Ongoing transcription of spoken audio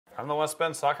From the West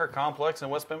Bend Soccer Complex in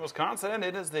West Bend, Wisconsin,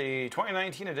 it is the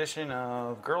 2019 edition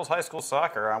of Girls High School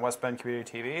Soccer on West Bend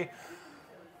Community TV.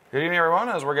 Good evening, everyone.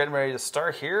 As we're getting ready to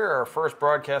start here, our first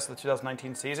broadcast of the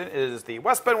 2019 season is the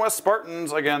West Bend West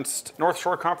Spartans against North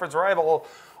Shore Conference rival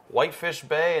Whitefish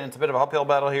Bay, and it's a bit of an uphill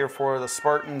battle here for the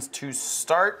Spartans to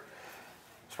start.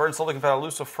 Spartans still looking for an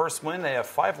elusive first win. They have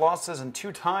 5 losses and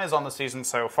 2 ties on the season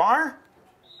so far.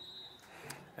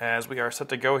 As we are set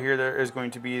to go here, there is going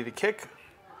to be the kick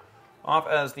off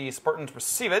as the Spartans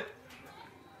receive it.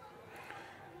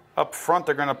 Up front,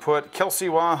 they're going to put Kelsey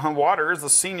Waters, the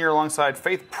senior, alongside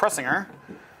Faith Pressinger,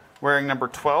 wearing number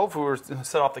 12, who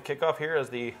set off the kickoff here as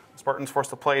the Spartans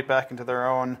forced to play it back into their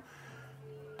own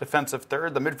defensive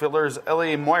third. The midfielders,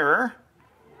 Ellie Moirer,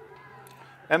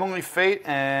 Emily Fate,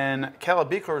 and Kayla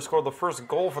Beekler scored the first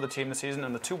goal for the team this season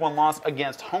in the 2-1 loss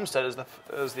against Homestead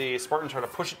as the Spartans try to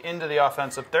push it into the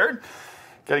offensive third.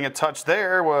 Getting a touch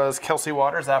there was Kelsey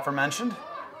Waters, aforementioned.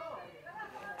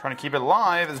 Trying to keep it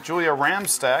alive is Julia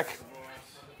Ramstack,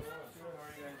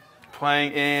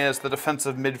 playing as the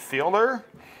defensive midfielder.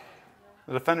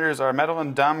 The defenders are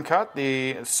Madeline Damcut,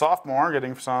 the sophomore,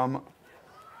 getting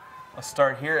a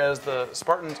start here as the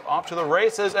Spartans off to the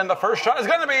races, and the first shot is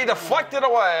going to be deflected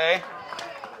away.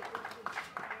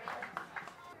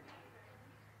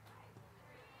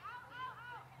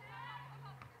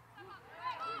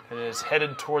 It is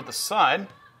headed toward the side.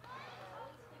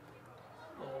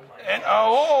 And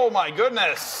oh my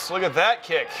goodness, look at that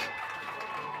kick.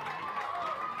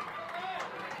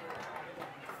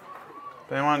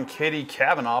 Anyone, Katie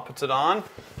Kavanaugh puts it on,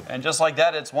 and just like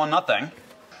that, it's 1-0.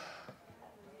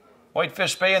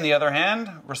 Whitefish Bay, on the other hand,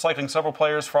 recycling several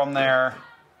players from their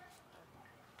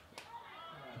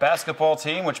basketball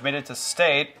team, which made it to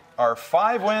state, are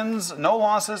 5 wins, no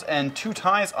losses, and 2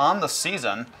 ties on the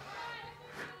season.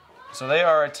 So they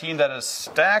are a team that is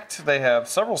stacked. They have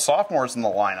several sophomores in the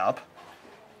lineup.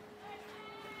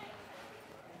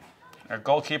 Our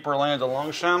goalkeeper, Elena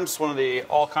DeLongchamps, one of the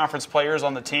all-conference players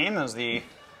on the team, is the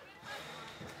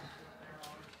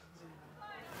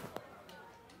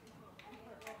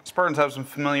Spartans have some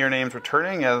familiar names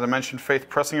returning. As I mentioned, Faith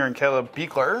Pressinger and Kayla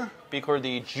Beekler. Beekler,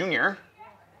 the junior.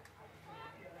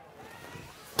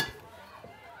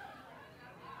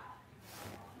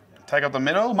 Tag up the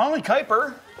middle. Molly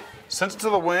Kuiper sends it to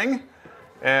the wing.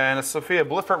 And Sophia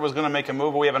Bliffert was going to make a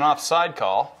move, but we have an offside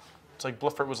call. It's like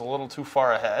Bliffert was a little too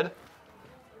far ahead.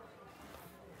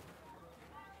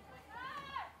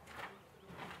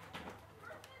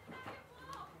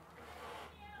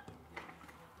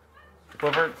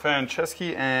 Bliffert,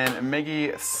 Franceschi, and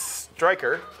Maggie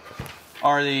Stryker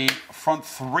are the front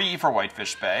 3 for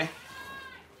Whitefish Bay.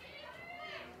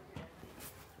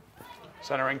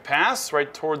 Centering pass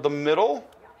right toward the middle.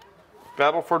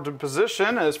 Battle for the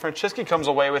position as Franceschi comes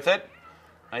away with it.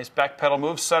 Nice back pedal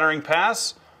move, centering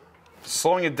pass.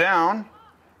 Slowing it down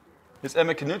is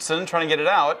Emma Knutson trying to get it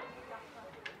out.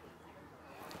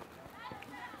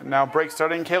 And now break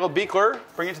starting. Caleb Beekler,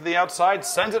 bring it to the outside,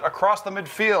 sends it across the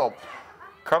midfield.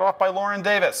 Cut off by Lauren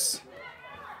Davis.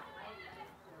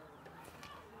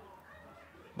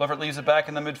 Leverett leaves it back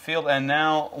in the midfield, and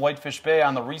now Whitefish Bay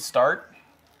on the restart.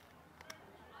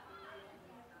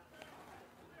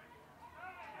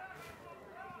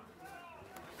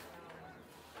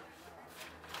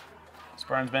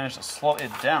 Spartans managed to slow it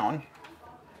down.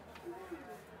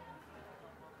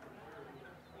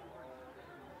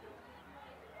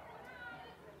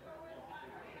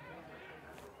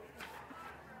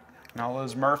 Now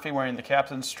Liz Murphy, wearing the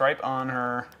captain's stripe on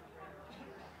her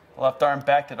left arm,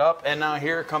 backed it up. And now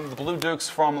here come the Blue Dukes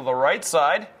from the right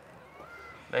side.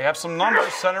 They have some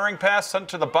numbers. Centering pass sent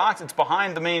to the box. It's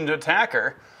behind the main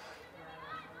attacker.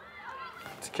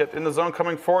 It's kept in the zone,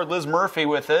 coming forward. Liz Murphy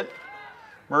with it.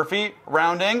 Murphy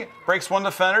rounding, breaks one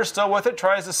defender, still with it,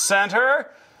 tries to center.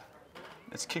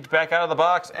 It's kicked back out of the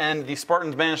box, and the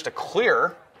Spartans managed to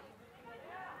clear.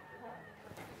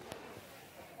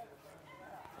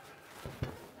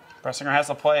 Pressinger has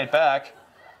to play it back.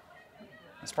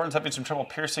 The Spartans having some trouble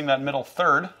piercing that middle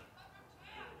third.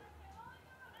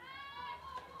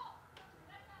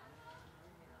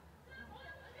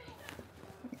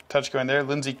 Touch going there,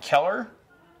 Lindsay Keller.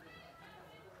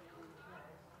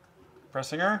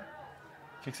 Pressinger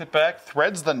kicks it back,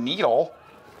 threads the needle,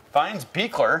 finds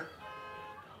Beekler.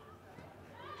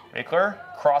 Beekler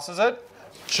crosses it,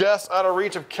 just out of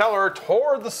reach of Keller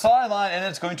toward the sideline, and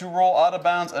it's going to roll out of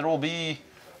bounds. It will be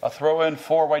a throw-in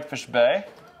for Whitefish Bay.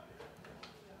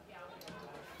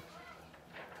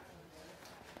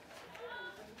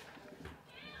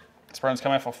 Spartans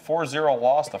coming off a 4-0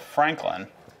 loss to Franklin.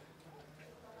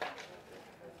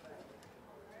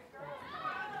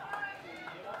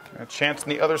 A chance on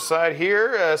the other side here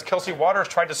as Kelsey Waters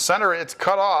tried to center it. It's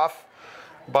cut off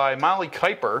by Molly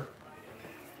Kuiper.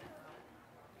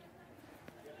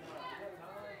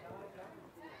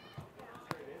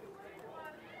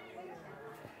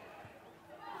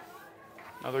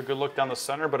 Another good look down the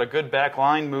center, but a good back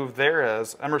line move there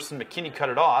as Emerson McKinney cut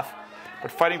it off. But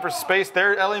fighting for space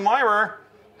there, Ellie Meyer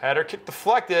had her kick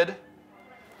deflected.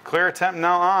 Clear attempt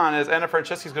now on as Anna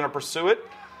Franceschi's going to pursue it.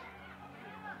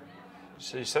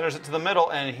 She centers it to the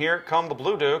middle, and here come the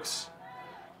Blue Dukes.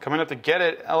 Coming up to get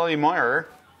it, Ellie Meyer.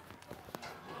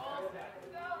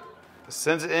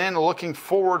 Sends it in, looking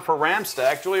forward for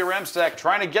Ramstack. Julia Ramstack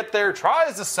trying to get there,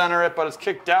 tries to center it, but it's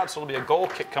kicked out, so it'll be a goal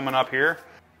kick coming up here.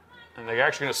 And they're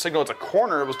actually going to signal it's a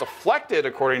corner. It was deflected,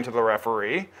 according to the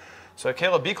referee. So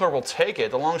Kayla Beekler will take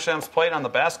it. The Longshanks played on the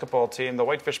basketball team, the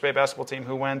Whitefish Bay basketball team,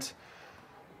 who went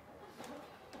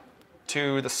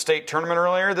to the state tournament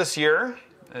earlier this year.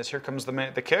 As here comes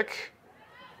the kick.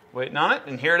 Waiting on it,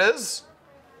 and here it is.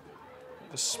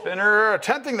 The spinner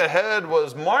attempting the head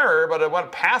was Meyer, but it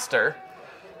went past her.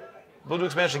 Blue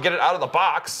Dukes managed to get it out of the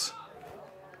box.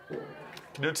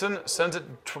 Knudsen sends it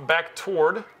back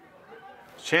toward.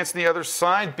 Chance on the other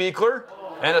side, Beekler.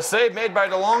 And a save made by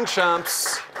the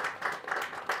Longshanks.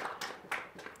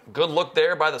 Good look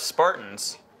there by the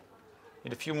Spartans.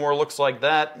 Need a few more looks like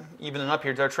that. Evening up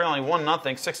here. They're trailing 1-0,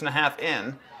 6.5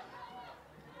 in.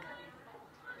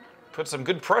 Put some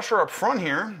good pressure up front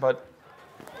here, but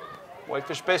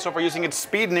Whitefish Bay so far using its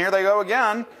speed, and here they go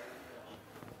again.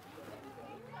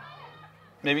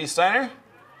 Maybe Steiner.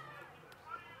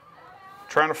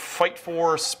 Trying to fight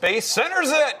for space.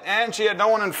 Centers it! And she had no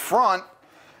one in front.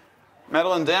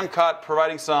 Madeline Damcott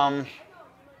providing some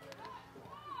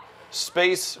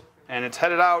space, and it's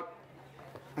headed out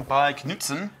by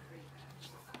Knudsen.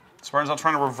 Spartans out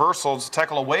trying to reversal. It's a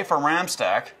tackle away from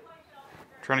Ramstack.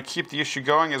 Trying to keep the issue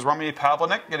going is Romany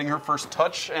Pavlinik getting her first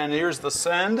touch, and here's the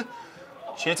send.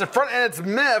 Chance in front, and it's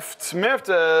miffed. Miffed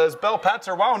as Belle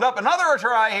Patzer wound up. Another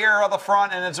try here on the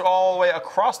front, and it's all the way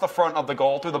across the front of the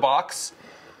goal through the box.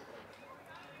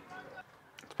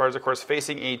 Spartans, of course,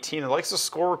 facing a team that likes to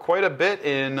score quite a bit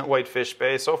in Whitefish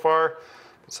Bay. So far,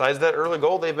 besides that early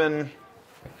goal, they've been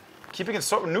keeping it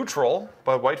so neutral,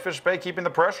 but Whitefish Bay keeping the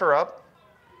pressure up.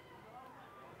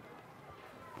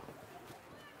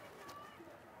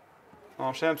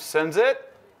 Longchamp sends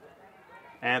it,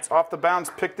 and it's off the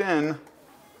bounce, picked in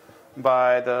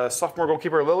by the sophomore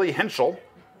goalkeeper Lily Henschel.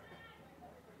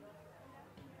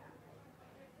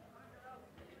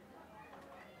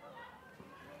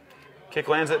 Kick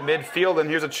lands at midfield, and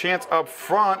here's a chance up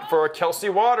front for Kelsey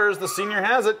Waters. The senior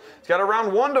has it. She's got a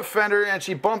round one defender, and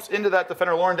she bumps into that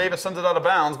defender. Lauren Davis sends it out of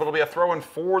bounds, but it'll be a throw-in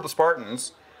for the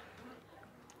Spartans.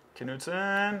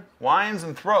 Knudsen winds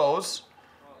and throws.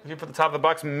 Looking for the top of the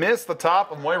box, missed the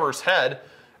top of Moirer's head.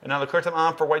 And now the clear time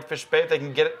on for Whitefish Bay. If they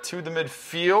can get it to the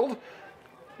midfield.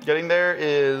 Getting there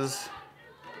is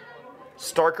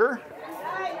Starker.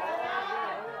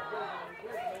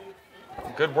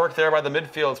 Good work there by the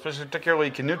midfield, particularly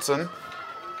Knudsen.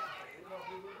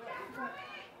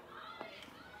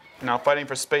 Now fighting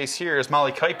for space here is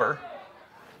Molly Kuiper.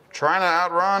 Trying to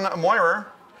outrun Moirer.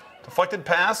 Deflected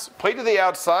pass, played to the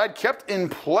outside, kept in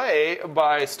play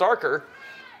by Starker.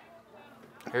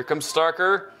 Here comes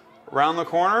Starker, around the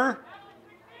corner.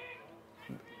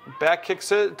 Back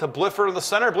kicks it to Blifford in the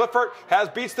center. Blifford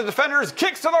beats the defenders,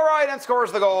 kicks to the right, and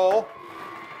scores the goal.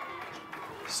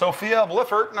 Sophia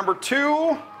Blifford, number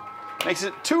 2, makes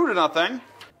it 2-0.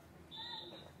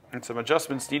 And some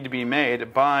adjustments need to be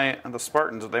made by the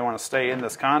Spartans if they want to stay in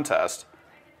this contest.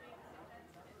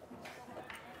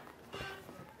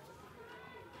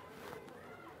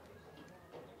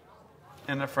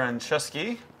 Anna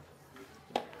Franceschi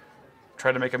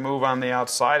tried to make a move on the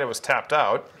outside. It was tapped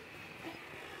out.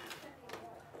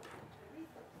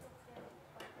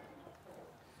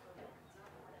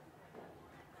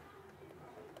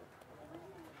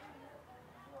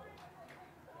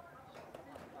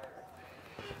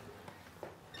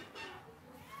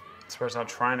 Spurs now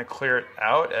trying to clear it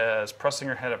out as pressing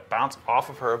her head, a bounce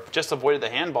off of her, just avoided the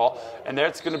handball. And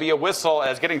there's going to be a whistle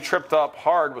as getting tripped up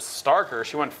hard was Starker.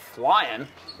 She went flying.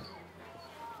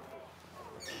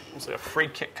 We'll see a free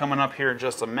kick coming up here in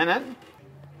just a minute.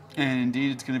 And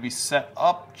indeed, it's going to be set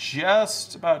up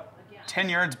just about 10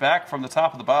 yards back from the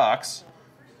top of the box.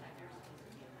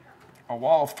 A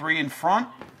wall of 3 in front.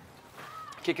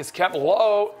 Kick is kept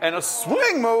low, and a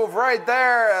swing move right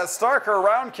there as Starker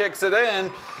round kicks it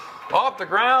in. Off the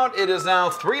ground, it is now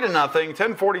 3-0.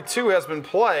 10:42 has been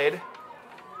played.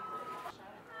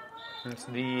 It's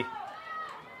the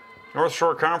North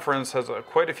Shore Conference has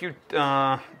quite a few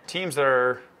teams that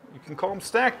are You can call them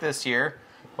stacked this year.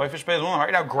 Whitefish Bay is one.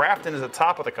 Right now, Grafton is at the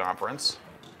top of the conference.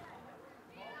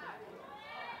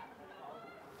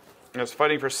 As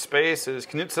fighting for space is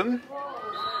Knutson.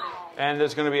 And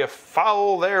there's going to be a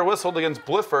foul there whistled against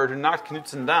Blifford, who knocked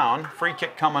Knutson down. Free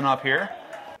kick coming up here.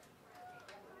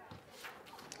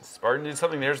 Spartan did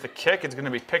something. There's the kick. It's going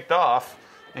to be picked off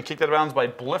and kicked out of bounds by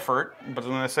Blifford. But I'm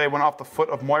going to say it went off the foot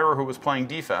of Moira, who was playing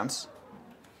defense.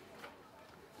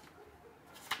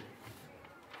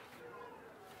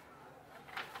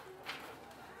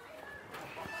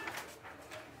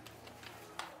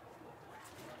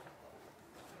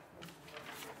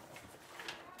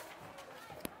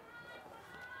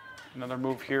 Another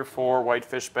move here for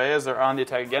Whitefish Bay as they're on the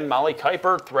attack again. Molly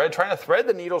Kuiper trying to thread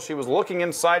the needle. She was looking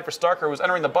inside for Starker, who was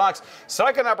entering the box.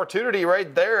 Second opportunity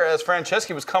right there as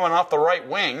Franceschi was coming off the right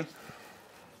wing.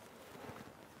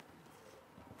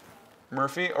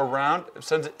 Murphy around,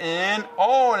 sends it in.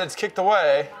 Oh, and it's kicked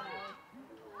away.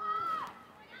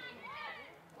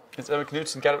 It's Emma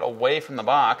Knutson got it away from the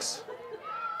box.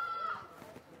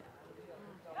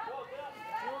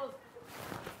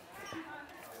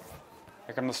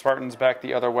 Here come the Spartans back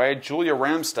the other way. Julia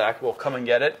Ramstack will come and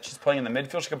get it. She's playing in the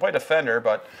midfield. She can play defender,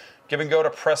 but give and go to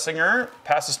Pressinger.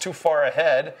 Passes too far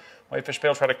ahead. Whitefish Bay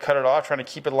will try to cut it off, trying to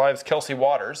keep it alive as Kelsey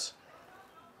Waters.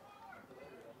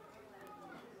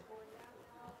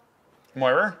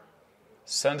 Moira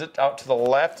sends it out to the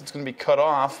left. It's going to be cut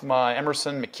off by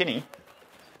Emerson McKinney.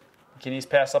 McKinney's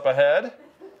pass up ahead.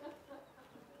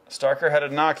 Starker had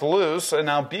it knocked loose, and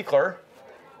now Beekler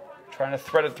trying to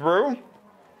thread it through.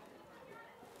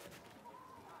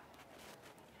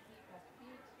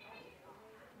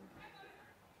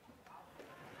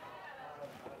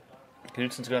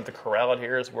 Knutson's going to have to corral it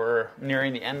here as we're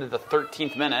nearing the end of the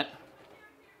 13th minute.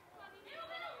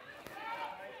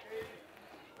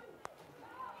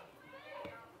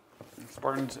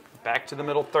 Spartans back to the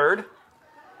middle third.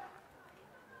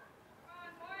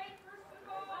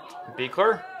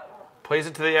 Beekler plays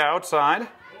it to the outside.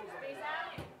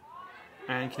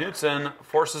 And Knutson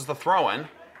forces the throw-in.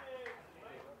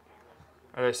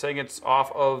 Are they saying it's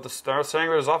off of the star? Saying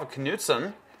it was off of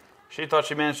Knutson. She thought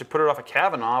she managed to put it off of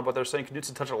Kavanaugh, but they're saying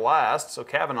Knutson touched it last, so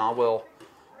Kavanaugh will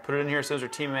put it in here as soon as her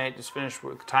teammate just finished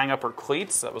tying up her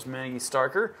cleats. That was Maggie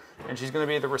Starker, and she's going to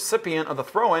be the recipient of the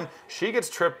throw-in. She gets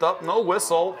tripped up, no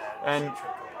whistle, and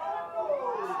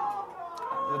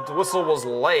the whistle was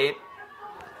late.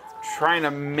 Trying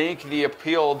to make the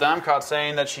appeal, Damcott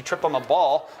saying that she tripped on the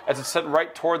ball as it's sent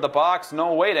right toward the box,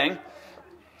 no waiting.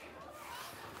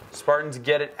 Spartans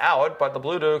get it out, but the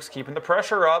Blue Dukes keeping the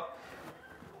pressure up.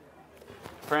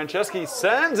 Franceschi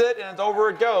sends it, and over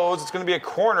it goes. It's going to be a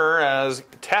corner as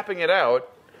tapping it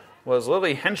out was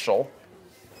Lily Henschel.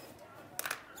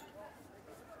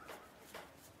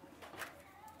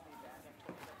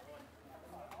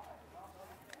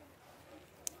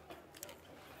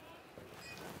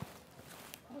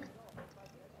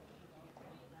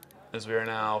 As we are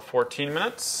now 14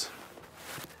 minutes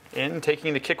in,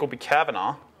 taking the kick will be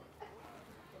Kavanaugh.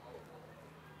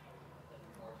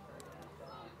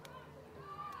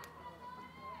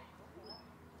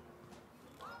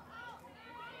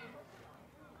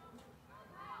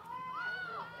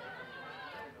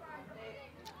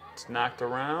 It's knocked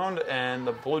around, and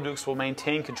the Blue Dukes will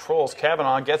maintain control as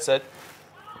Kavanaugh gets it.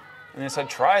 And inside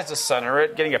tries to center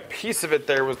it. Getting a piece of it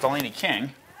there was Delaney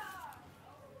King.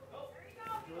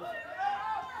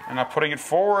 And now putting it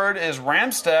forward is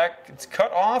Ramstack. It's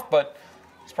cut off, but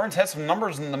Spartans had some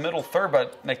numbers in the middle third,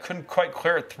 but they couldn't quite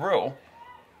clear it through.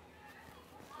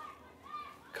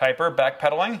 Kuiper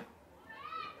backpedaling.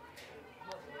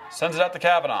 Sends it out to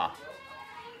Kavanaugh.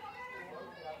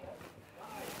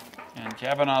 And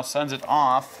Kavanaugh sends it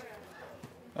off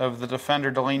of the defender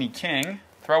Delaney King.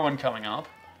 Throw-in coming up.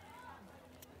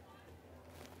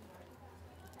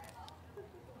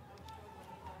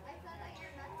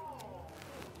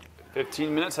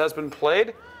 "15 minutes has been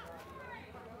played.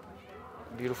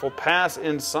 Beautiful pass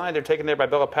inside. They're taken there by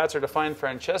Bella Patzer to find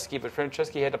Franceschi, but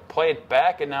Franceschi had to play it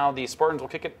back, and now the Spartans will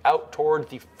kick it out toward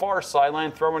the far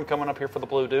sideline. Throw-in coming up here for the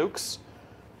Blue Dukes.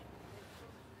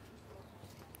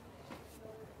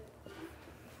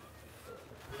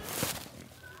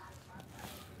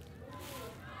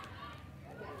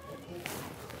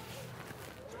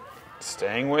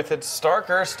 Staying with it,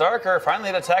 Starker. Starker finally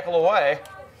had a tackle away.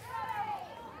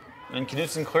 And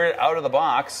Knutson cleared it out of the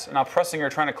box. Now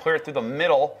Pressinger trying to clear it through the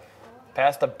middle.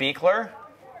 Past to Beekler.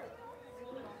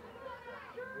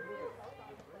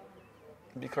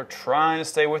 Beekler trying to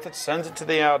stay with it. Sends it to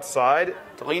the outside.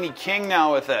 Delaney King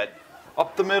now with it.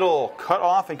 Up the middle. Cut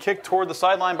off and kicked toward the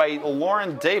sideline by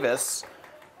Lauren Davis.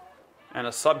 And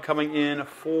a sub coming in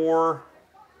for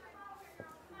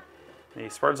the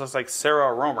Spartans, looks like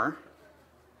Sarah Romer.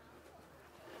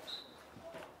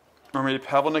 Romer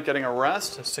Pavlnik getting a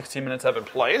rest. 16 minutes have been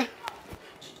played.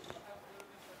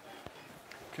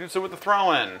 Knudsen with the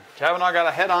throw-in. Kavanaugh got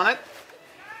a head on it.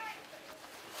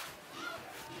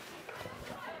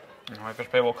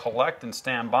 Whitefish Bay will collect and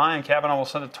stand by, and Kavanaugh will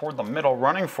send it toward the middle.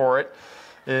 Running for it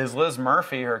is Liz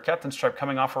Murphy, her captain's stripe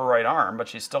coming off her right arm, but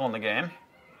she's still in the game.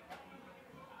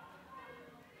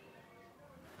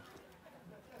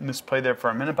 Misplay there for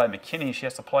a minute by McKinney. She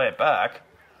has to play it back.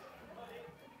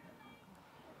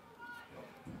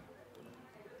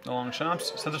 The long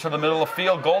jumps. Sends it to the middle of the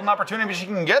field. Golden opportunity. She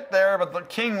can get there, but the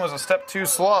King was a step too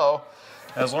slow.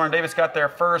 As Lauren Davis got there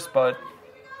first, but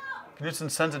Knudsen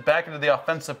sends it back into the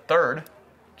offensive third.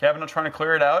 Kavanaugh trying to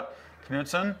clear it out.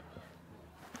 Knudsen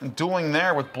dueling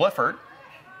there with Bliffert.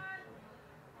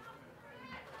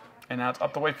 And now it's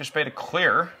up the Whitefish Bay to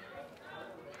clear.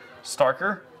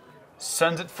 Starker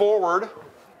sends it forward.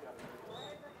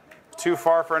 Too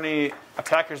far for any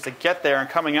attackers to get there, and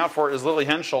coming out for it is Lily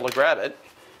Henschel to grab it.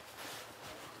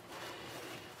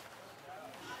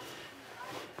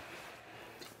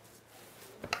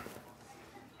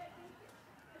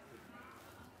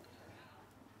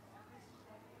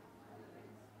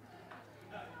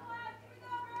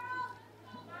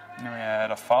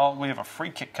 We have a free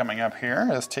kick coming up here.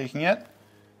 Is taking it.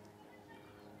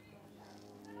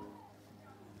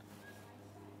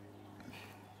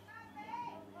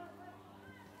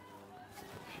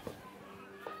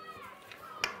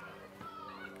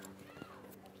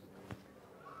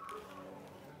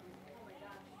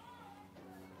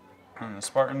 And the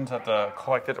Spartans have to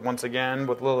collect it once again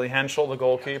with Lily Henschel, the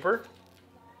goalkeeper.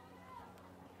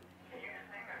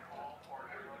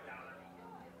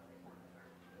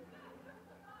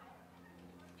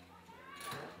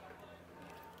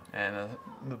 And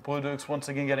the Blue Dukes once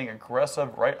again getting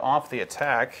aggressive right off the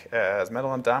attack as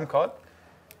Madeline Damcott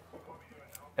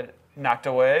knocked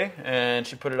away, and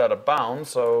she put it out of bounds.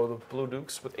 So the Blue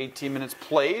Dukes with 18 minutes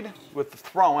played with the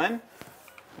throw-in.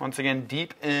 Once again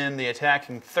deep in the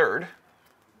attacking third.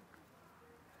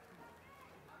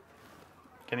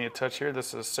 Getting a touch here.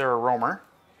 This is Sarah Romer.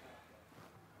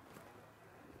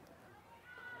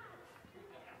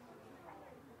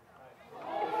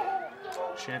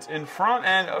 Chance in front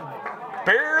and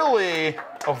barely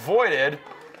avoided.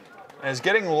 As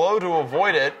getting low to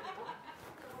avoid it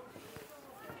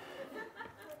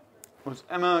was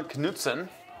Emma Knudsen.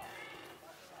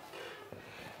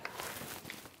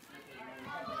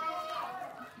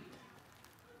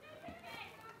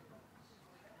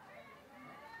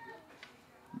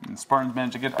 And Spartans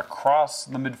managed to get across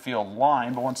the midfield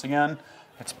line, but once again,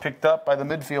 it's picked up by the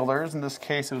midfielders. In this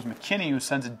case, it was McKinney who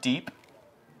sends it deep.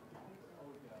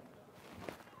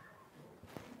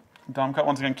 Domcut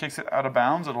once again kicks it out of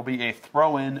bounds. It'll be a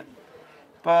throw-in,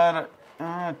 but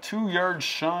 2 yards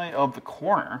shy of the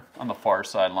corner on the far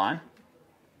sideline.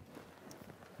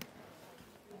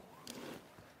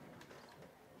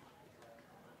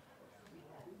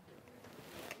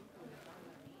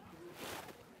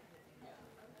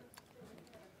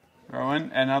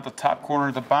 Throw-in, and out the top corner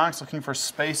of the box, looking for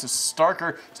space is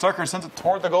Starker. Starker sends it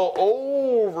toward the goal,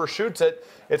 overshoots it.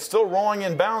 It's still rolling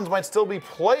in bounds, might still be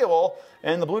playable,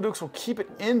 and the Blue Dukes will keep it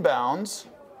in bounds.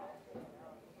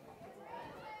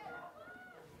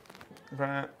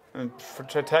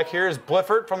 To attack here is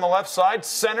Bliffert from the left side,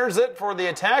 centers it for the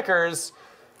attackers,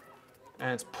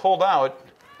 and it's pulled out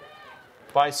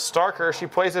by Starker. She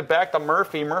plays it back to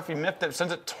Murphy. Murphy miffed it,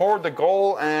 sends it toward the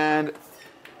goal, and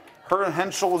her and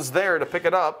Henschel is there to pick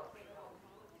it up.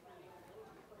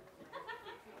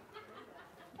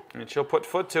 And she'll put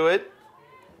foot to it.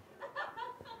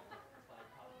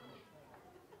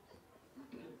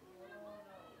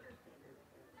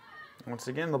 Once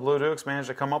again, the Blue Dukes managed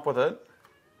to come up with it.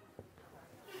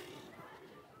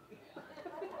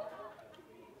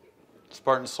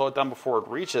 Spartans slow it down before it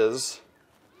reaches.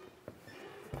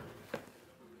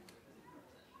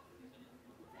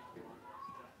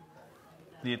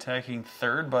 The attacking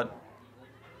third, but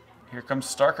here comes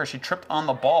Starker. She tripped on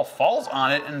the ball, falls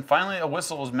on it, and finally a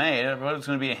whistle was made. It was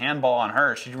going to be a handball on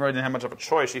her. She really didn't have much of a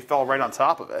choice. She fell right on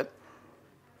top of it.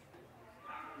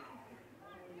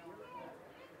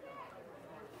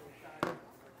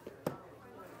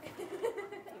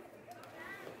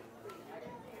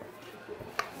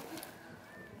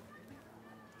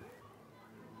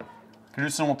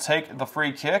 Knudsen will take the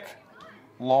free kick.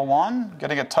 Low one.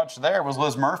 Getting a touch there was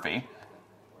Liz Murphy.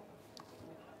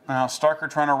 Now Starker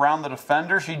trying to round the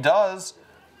defender. She does.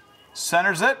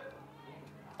 Centers it.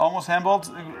 Almost handballed.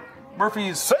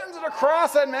 Murphy sends it it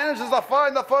across and manages to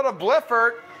find the foot of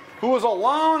Bliffert, who was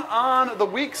alone on the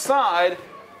weak side.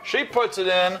 She puts it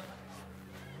in.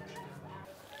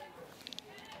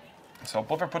 So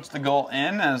Bliffert puts the goal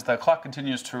in as the clock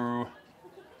continues to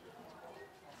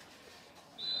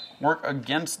work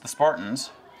against the Spartans.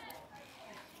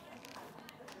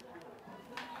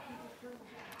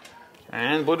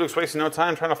 And Blue Dukes wasting no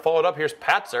time trying to follow it up. Here's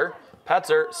Patzer.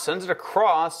 Patzer sends it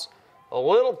across a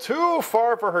little too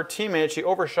far for her teammate. She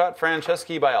overshot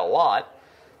Franceschi by a lot.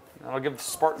 That'll give the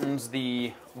Spartans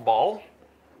the ball.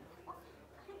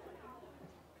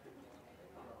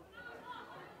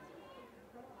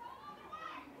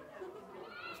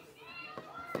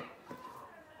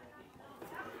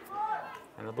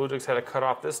 And the Blue Dukes had a cut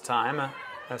off this time,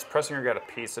 as Pressinger got a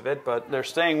piece of it, but they're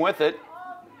staying with it.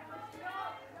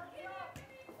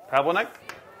 Pavlonik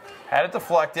had it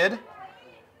deflected.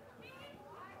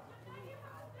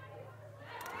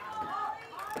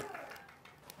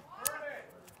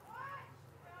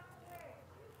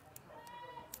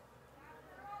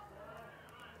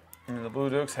 And the Blue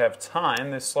Dukes have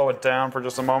time. They slow it down for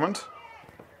just a moment.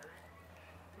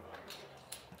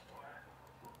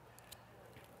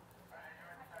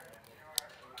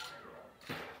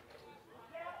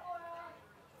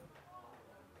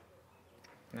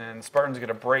 And the Spartans get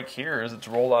a break here as it's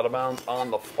rolled out of bounds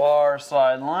on the far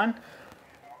sideline.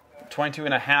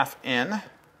 22.5 in.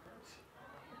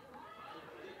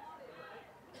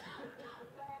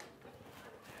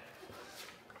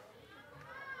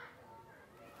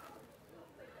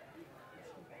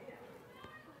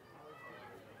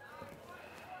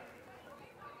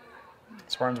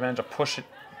 Spartans managed to push it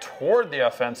toward the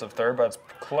offensive third, but it's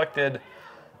collected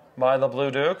by the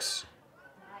Blue Dukes.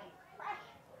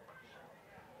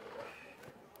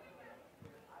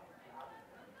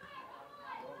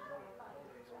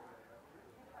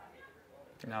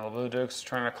 Now the Blue Dukes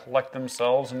trying to collect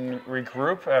themselves and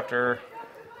regroup after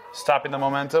stopping the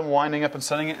momentum. Winding up and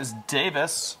sending it is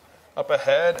Davis. Up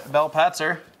ahead,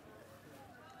 Belpatzer.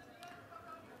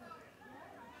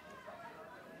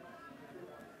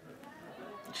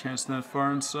 Chance to the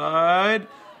far inside.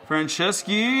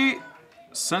 Franceschi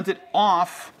sent it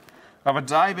off of a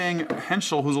diving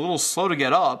Henschel who's a little slow to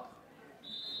get up.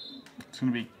 It's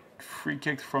going to be free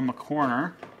kicked from the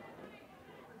corner.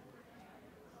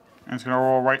 And it's going to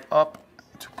roll right up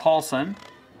to Paulson.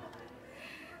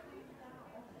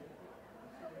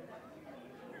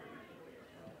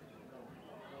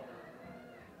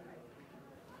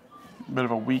 Bit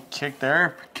of a weak kick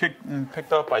there. Kicked and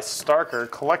picked up by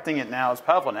Starker. Collecting it now is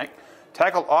Pavlonik.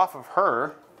 Tackled off of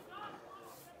her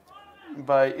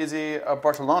by Izzy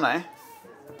Bartolone.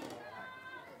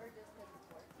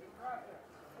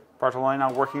 Bartolone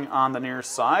now working on the near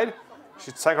side.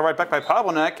 She's tackled right back by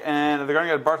Pavlonik, and they're going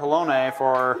to get Bartolone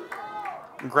for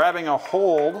grabbing a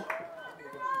hold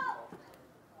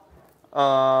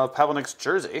of Pavlonik's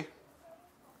jersey.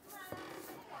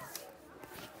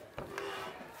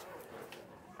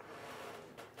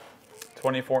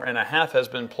 .24.5 has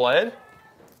been played.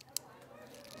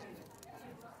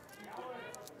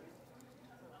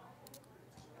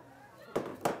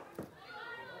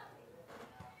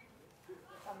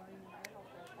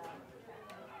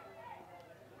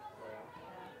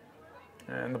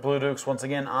 And the Blue Dukes once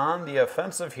again on the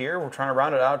offensive here. We're trying to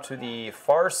round it out to the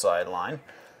far sideline.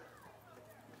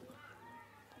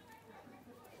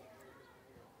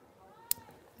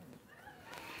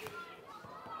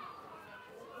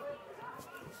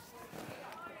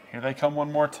 Here they come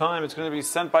one more time. It's going to be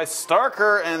sent by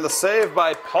Starker, and the save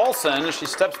by Paulson. She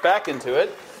steps back into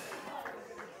it,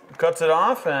 cuts it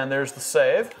off, and there's the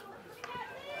save.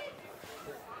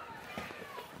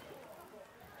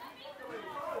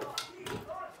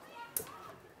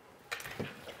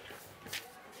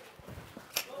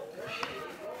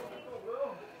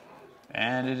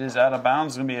 And it is out of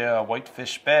bounds. It's going to be a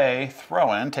Whitefish Bay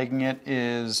throw-in. Taking it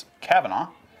is Kavanaugh.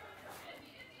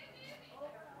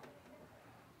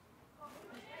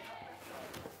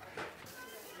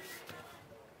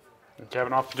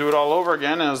 Kavanaugh to do it all over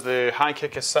again as the high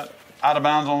kick is set out of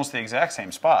bounds almost the exact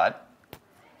same spot.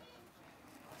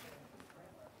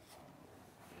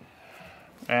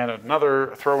 And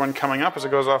another throw-in coming up as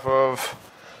it goes off of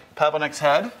Pavlonik's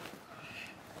head.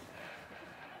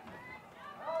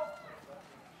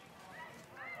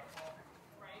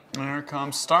 There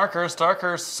comes Starker.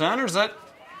 Starker centers it.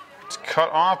 It's cut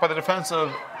off by the defense of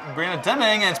Brianna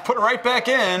Deming, and it's put right back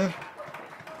in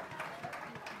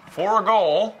for a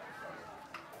goal.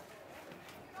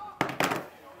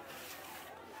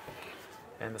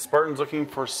 And the Spartans looking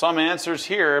for some answers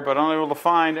here, but unable to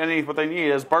find any what they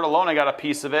need. As Bartolone got a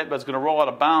piece of it, but it's going to roll out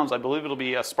of bounds. I believe it'll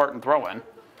be a Spartan throw-in.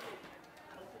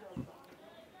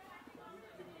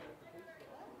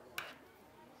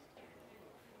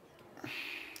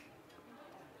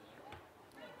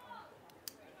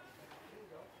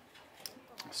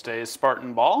 Stays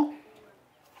Spartan ball.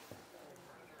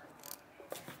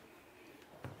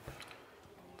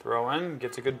 Throw in,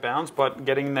 gets a good bounce, but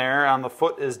getting there on the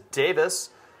foot is Davis.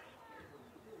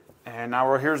 And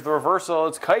now here's the reversal.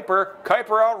 It's Kuiper.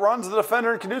 Kuiper outruns the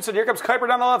defender and Knutson. Here comes Kuiper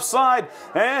down the left side.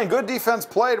 And good defense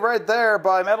played right there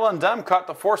by Madeline Demcott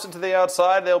to force it to the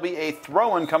outside. There'll be a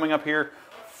throw-in coming up here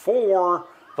for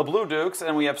the Blue Dukes.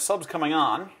 And we have subs coming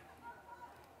on.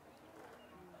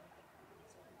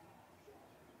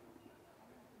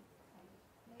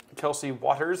 Kelsey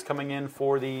Waters coming in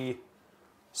for the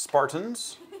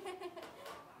Spartans.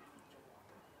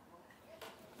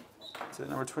 So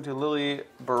number 20, Lily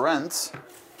Berent.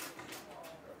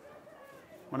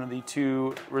 One of the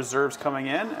two reserves coming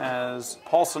in as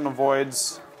Paulson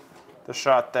avoids the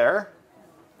shot there.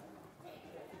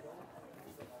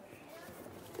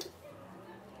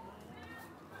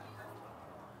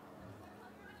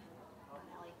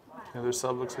 The other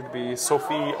sub looks like to be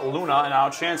Sophie Luna. And now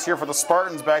a chance here for the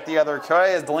Spartans back the other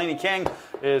way as Delaney King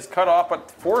is cut off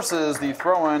but forces the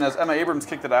throw-in as Emma Abrams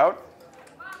kicked it out.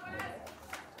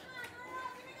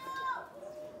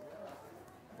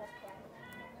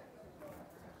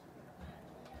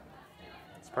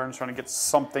 Spartans trying to get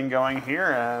something going here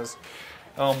as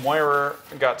Moira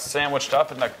got sandwiched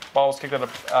up and the ball was kicked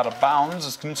out of bounds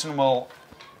as Knutson will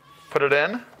put it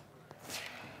in.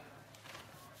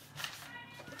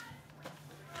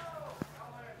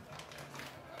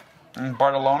 And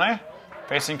Bartolone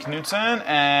facing Knutson,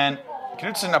 and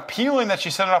Knutson appealing that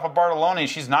she sent it off of Bartolone.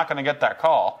 She's not going to get that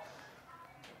call.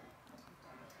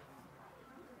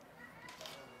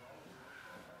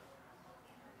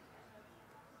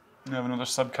 We have another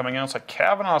sub coming out. It's like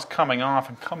Kavanaugh's coming off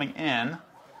and coming in.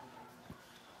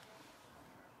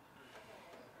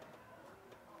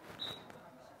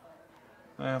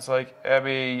 And it's like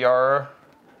Abby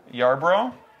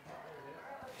Yarbrough.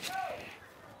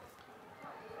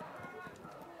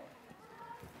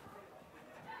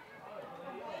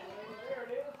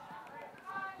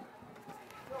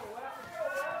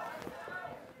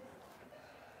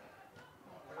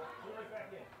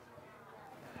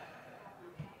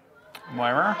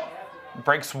 Moira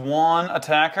breaks one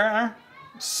attacker,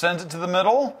 sends it to the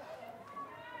middle.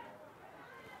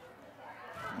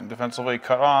 Defensively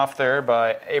cut off there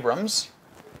by Abrams.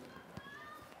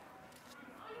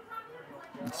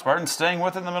 And Spartans staying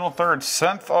with it in the middle third.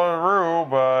 Sent through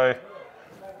by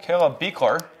Kayla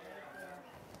Beekler.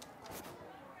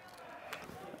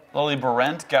 Lily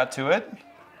Berent got to it.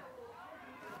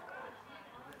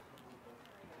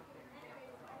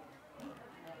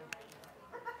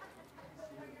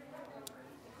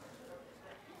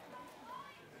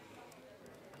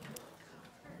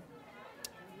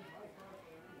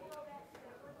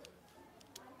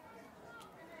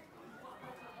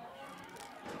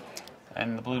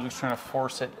 And the Blue Dukes trying to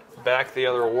force it back the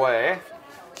other way.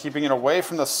 Keeping it away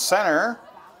from the center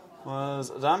was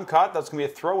Demcott. That's going to be a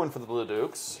throw-in for the Blue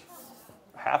Dukes.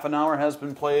 Half an hour has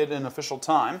been played in official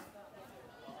time.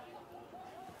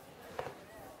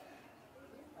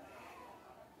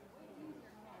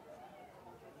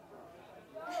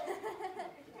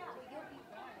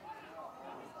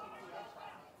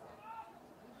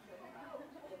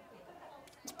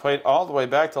 It's played all the way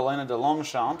back to Lena de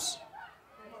Longchamps.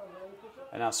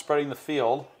 And now spreading the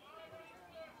field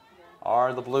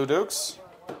are the Blue Dukes.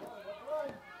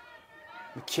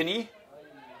 McKinney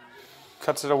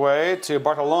cuts it away to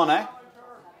Bartolone.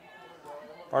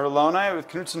 Bartolone with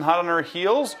Knutson hot on her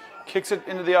heels. Kicks it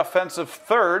into the offensive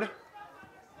third.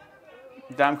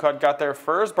 Demcott got there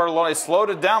first. Bartolone slowed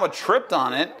it down but tripped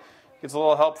on it. Gets a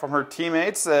little help from her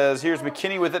teammates as here's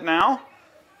McKinney with it now.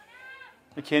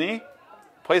 McKinney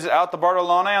plays it out to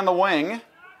Bartolone on the wing.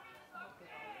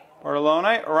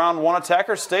 Bartolone around one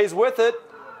attacker, stays with it,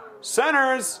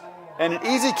 centers, and an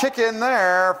easy kick in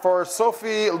there for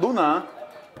Sophie Luna.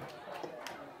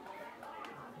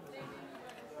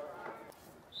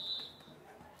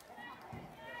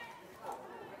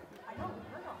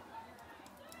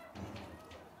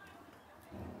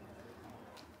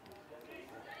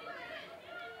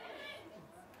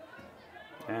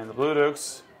 And the Blue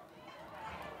Dukes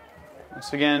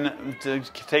once again,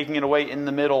 taking it away in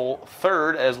the middle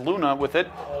third as Luna with it.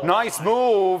 Nice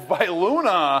move by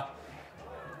Luna.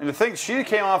 And to think she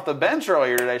came off the bench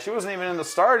earlier today. She wasn't even in the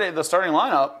starting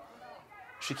lineup.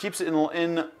 She keeps it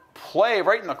in play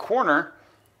right in the corner.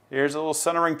 Here's a little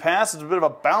centering pass. It's a bit of a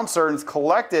bouncer and it's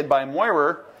collected by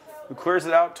Moira, who clears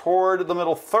it out toward the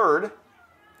middle third.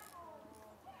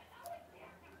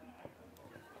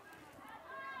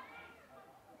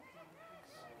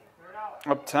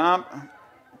 Up top,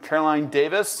 Caroline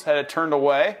Davis had it turned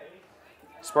away.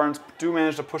 Spartans do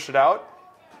manage to push it out.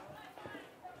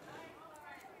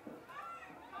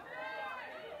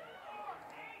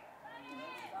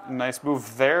 nice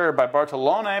move there by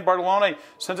Bartolone. Bartolone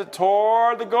sends it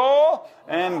toward the goal,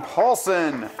 and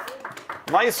Paulson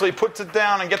nicely puts it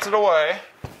down and gets it away.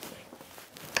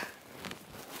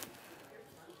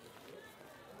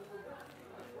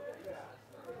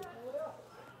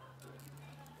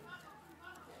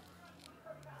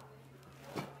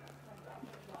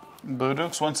 Blue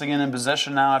Dukes once again in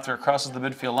possession now after it crosses the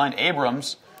midfield line.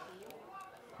 Abrams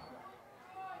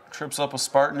trips up with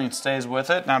Spartan and stays with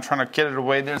it. Now trying to get it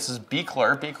away. This is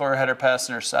Beekler. Beekler header pass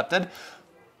intercepted.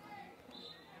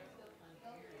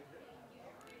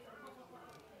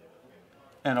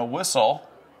 And a whistle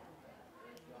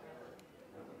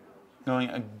going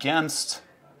against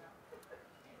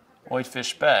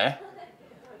Whitefish Bay.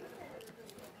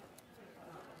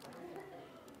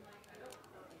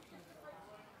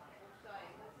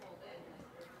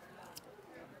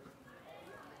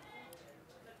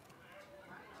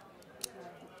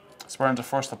 Spartans are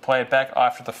forced to play it back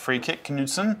after the free kick.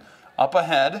 Knudsen up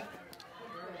ahead.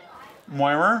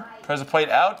 Moimer tries to play it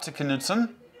out to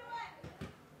Knudsen.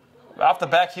 Off the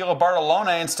back heel of Bartolone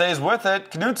and stays with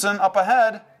it. Knudsen up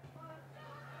ahead.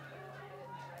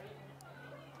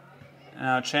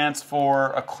 Now a chance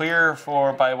for a clear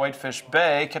by Whitefish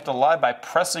Bay. Kept alive by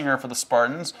pressing her for the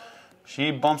Spartans.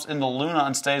 She bumps into Luna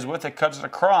and stays with it. Cuts it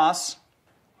across.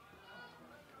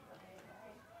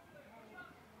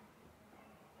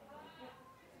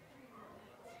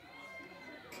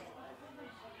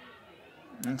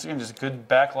 Once again, just good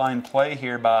backline play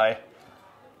here by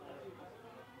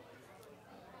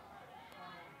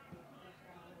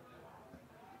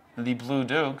the Blue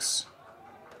Dukes.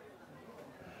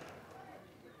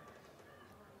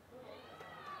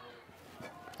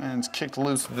 And it's kicked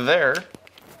loose there.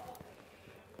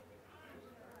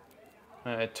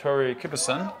 Tori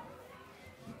Kipperson.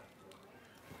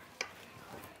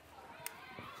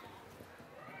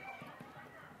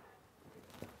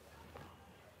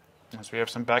 So we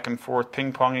have some back and forth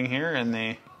ping-ponging here in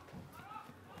the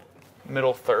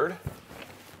middle third.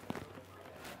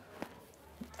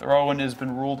 Throw-in has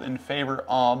been ruled in favor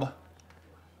of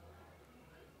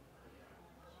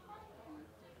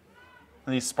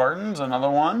the Spartans. Another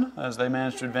one as they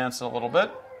manage to advance a little bit.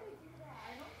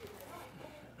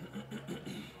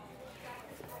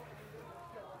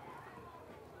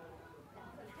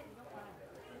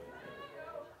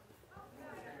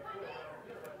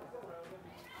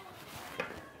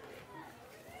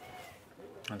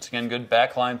 Once again, good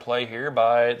backline play here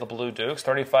by the Blue Dukes.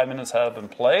 35 minutes have been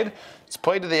played. It's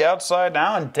played to the outside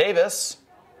now, and Davis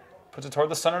puts it toward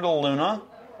the center to Luna.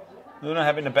 Luna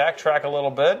having to backtrack a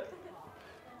little bit.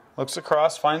 Looks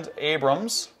across, finds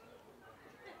Abrams.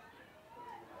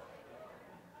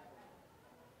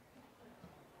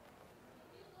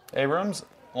 Abrams,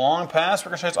 long pass,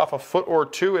 ricochets off a foot or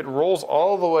two. It rolls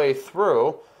all the way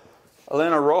through.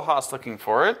 Elena Rojas looking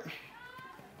for it.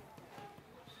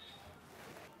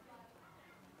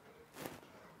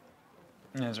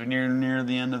 As we near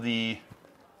the end of the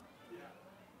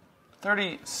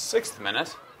 36th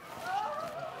minute.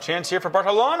 Chance here for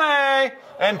Bartolone.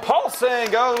 And Paulson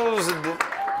goes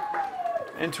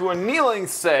into a kneeling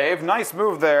save. Nice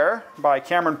move there by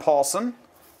Cameron Paulson.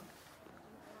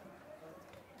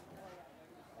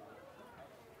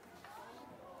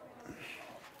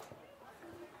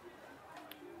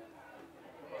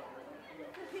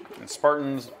 And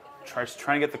Spartans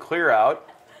trying to get the clear out.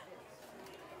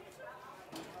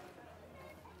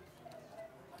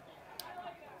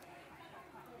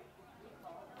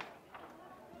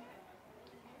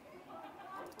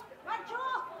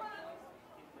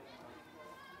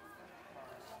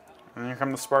 And here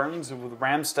come the Spartans with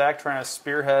Ramstack trying to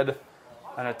spearhead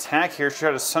an attack here. She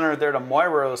tried to center it there to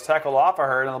Moira. It was tackled off of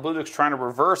her, and the Blue Dukes trying to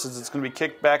reverse as it's going to be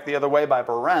kicked back the other way by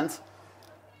Barent.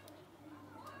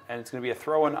 And it's going to be a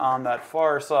throw-in on that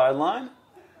far sideline.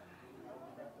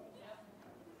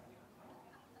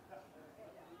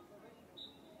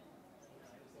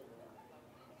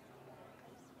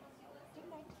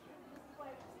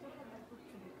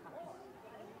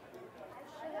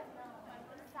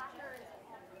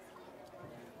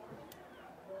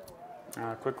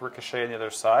 Quick ricochet on the other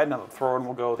side. Now the throw-in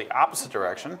will go the opposite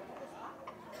direction.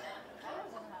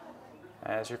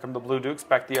 As here come the Blue Dukes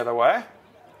back the other way.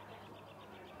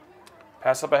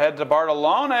 Pass up ahead to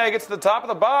Bartolone. Gets to the top of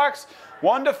the box.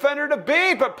 One defender to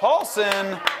beat, but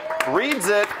Paulson reads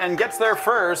it and gets there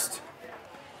first.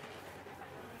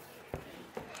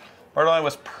 Bartolone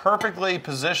was perfectly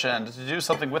positioned to do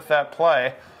something with that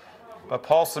play, but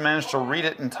Paulson managed to read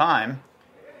it in time.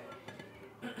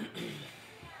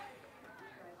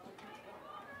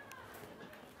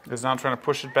 Is now trying to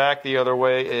push it back. The other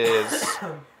way is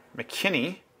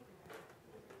McKinney.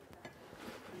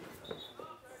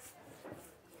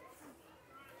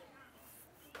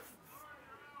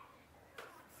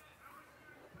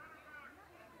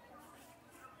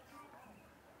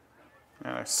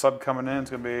 Sub coming in, it's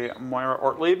going to be Moira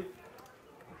Ortlieb.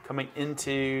 Coming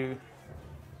into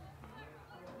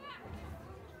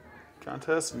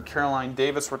contest, and Caroline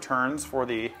Davis returns for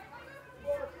the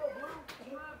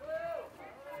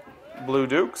Blue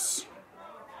Dukes.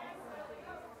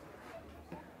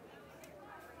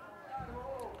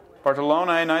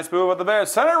 Bartolone, nice move with the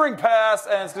Bears. Centering pass,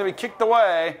 and it's going to be kicked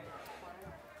away.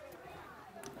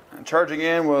 And charging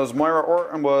in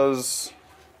was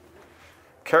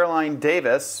Caroline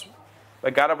Davis. They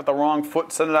got it with the wrong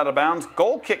foot, sent it out of bounds.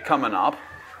 Goal kick coming up.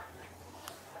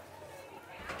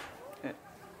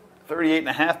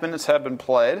 38.5 minutes have been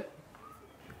played.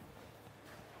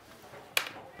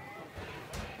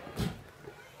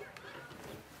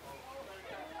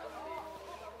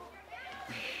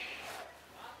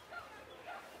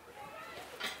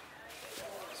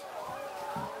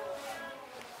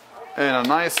 And a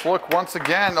nice look once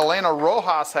again. Elena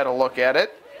Rojas had a look at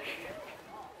it.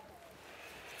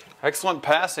 Excellent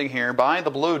passing here by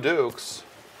the Blue Dukes,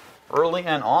 early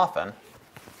and often.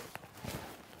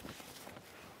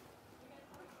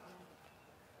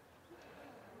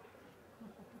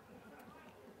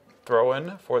 Throw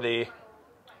in for the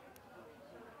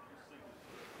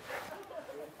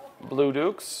Blue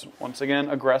Dukes, once again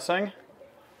aggressing.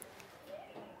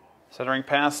 Centering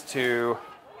pass to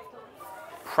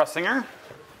Pressinger.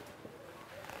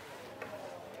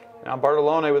 Now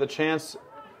Bartolone with a chance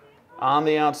on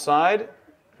the outside.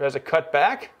 Has a cut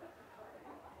back.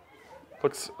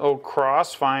 Puts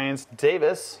cross, finds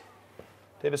Davis.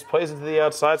 Davis plays it to the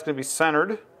outside. It's going to be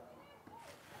centered.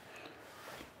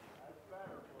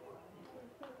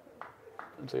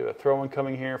 So you have a throw-in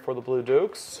coming here for the Blue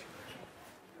Dukes.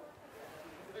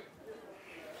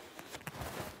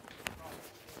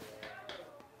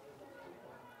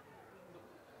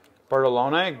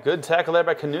 Bartolone, good tackle there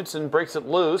by Knutson, breaks it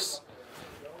loose.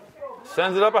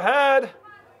 Sends it up ahead.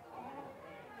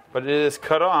 But it is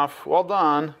cut off. Well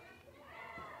done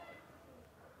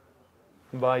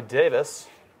by Davis.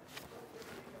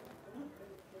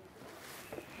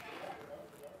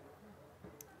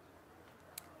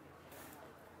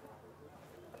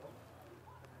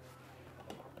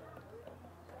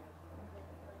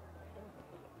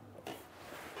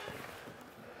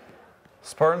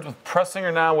 Spartans with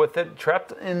Pressinger now with it,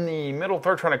 trapped in the middle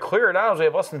third, trying to clear it out as we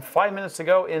have less than 5 minutes to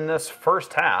go in this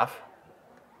first half.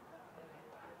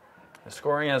 The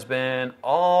scoring has been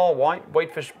all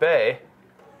Whitefish Bay.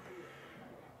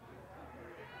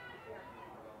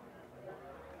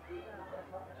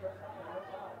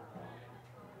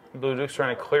 Blue Dukes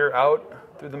trying to clear out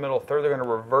through the middle third. They're going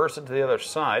to reverse it to the other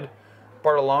side.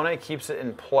 Bartolone keeps it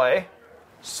in play,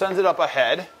 sends it up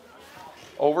ahead.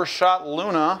 Overshot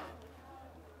Luna.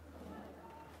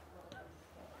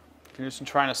 Knudsen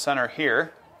trying to center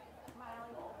here.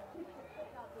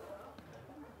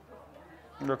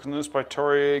 Broken loose by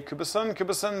Tori Kubason.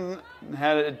 Kubason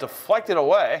had it deflected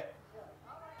away.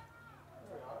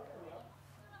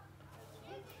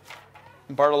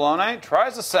 Bartolone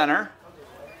tries to center.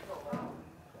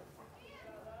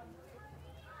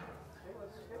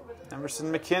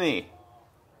 Emerson McKinney.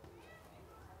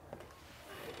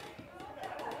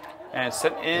 And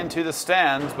sent into the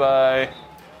stands by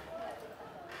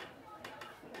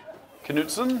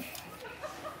Knutson.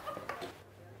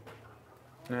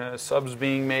 Subs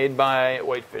being made by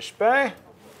Whitefish Bay.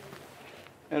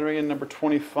 Entering in number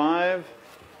 25,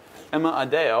 Emma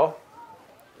Adeo.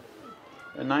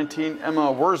 And 19,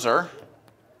 Emma Werzer.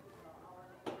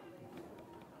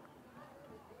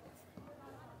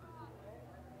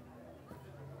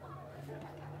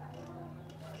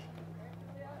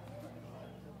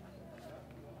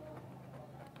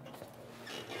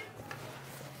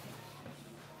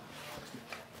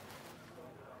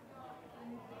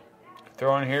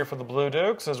 Throw in here for the Blue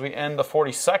Dukes as we end the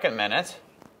 42nd minute.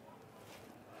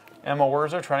 Emma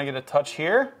Werzer trying to get a touch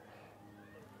here.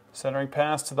 Centering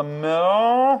pass to the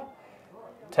middle.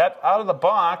 Tapped out of the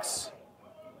box.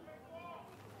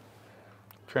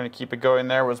 Trying to keep it going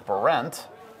there was Barent.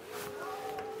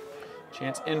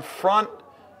 Chance in front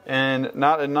and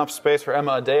not enough space for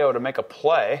Emma Adeo to make a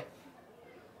play.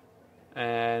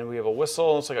 And we have a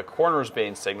whistle. Looks like a corner is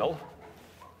being signaled.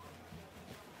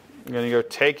 I'm going to go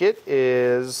take it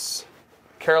is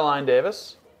Caroline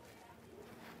Davis.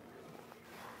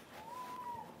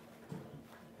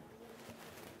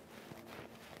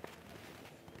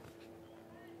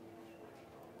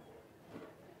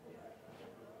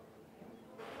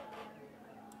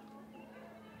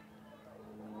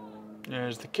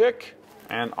 There's the kick.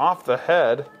 And off the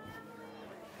head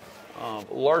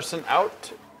of Larson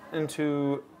out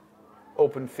into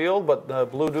open field, but the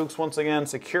Blue Dukes once again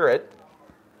secure it.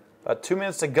 About 2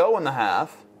 minutes to go in the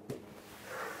half.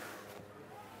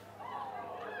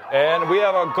 And we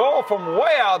have a goal from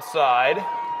way outside.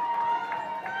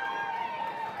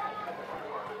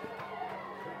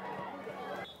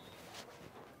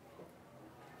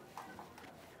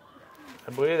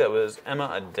 I believe that was Emma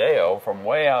Adeo from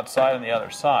way outside on the other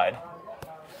side.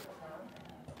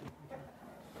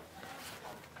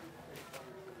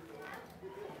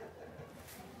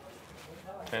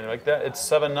 And like that, it's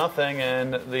 7-0,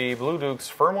 and the Blue Dukes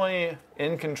firmly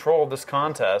in control of this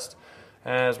contest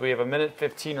as we have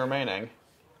 1:15 remaining.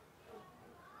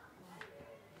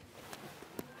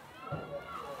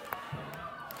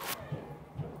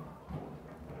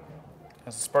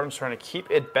 As the Spartans trying to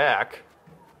keep it back.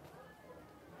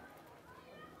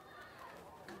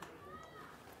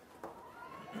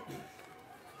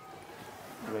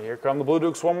 And here come the Blue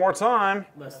Dukes one more time.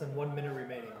 Less than 1 minute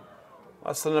remaining.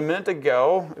 Less than a minute to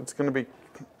go. It's going to be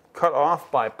cut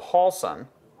off by Paulson.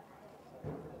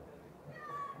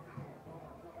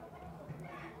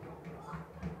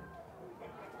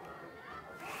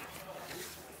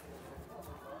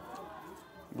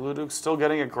 Blue Dukes still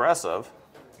getting aggressive.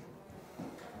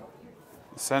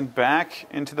 Sent back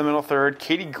into the middle third.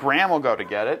 Katie Graham will go to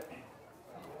get it.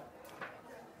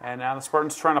 And now the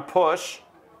Spartans trying to push.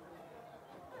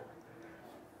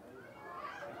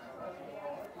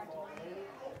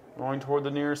 Going toward the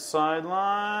near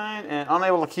sideline, and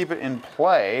unable to keep it in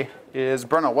play is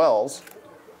Brenna Wells.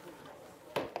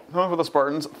 Going for the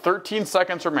Spartans, 13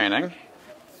 seconds remaining.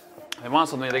 They want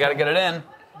something, they got to get it in.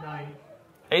 9.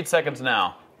 8 seconds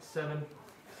now. 7.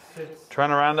 6. Trying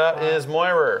to round out is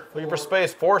Moirer. Looking for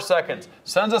space, 4 seconds.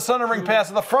 Sends a centering pass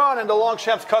to the front, and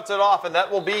Longchamps cuts it off, and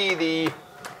that will be the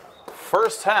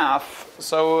first half.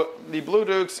 So the Blue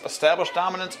Dukes establish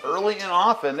dominance early and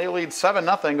often. They lead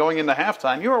 7-0 going into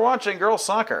halftime. You are watching girls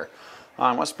soccer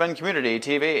on West Bend Community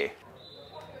TV.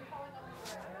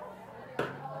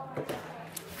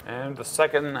 And the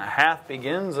second half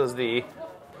begins as the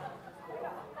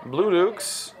Blue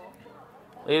Dukes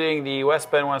leading the West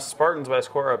Bend West Spartans by a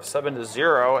score of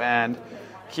 7-0 and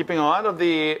keeping a lot of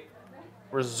the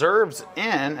reserves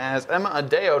in as Emma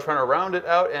Adeo trying to round it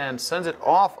out and sends it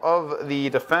off of the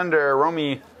defender,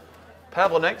 Romy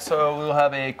Pavlinick. So we'll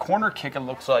have a corner kick, it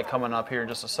looks like, coming up here in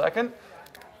just a second.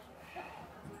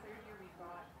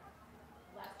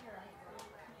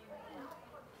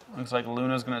 Looks like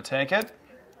Luna's going to take it.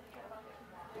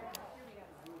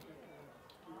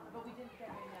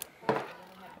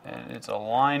 And it's a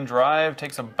line drive,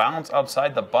 takes a bounce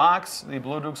outside the box. The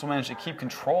Blue Dukes will manage to keep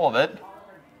control of it.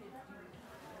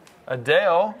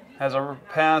 Adeo has a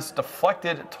pass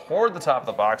deflected toward the top of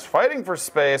the box, fighting for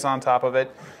space on top of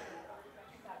it.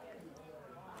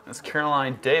 It's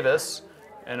Caroline Davis,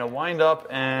 and a wind-up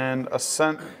and a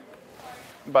sent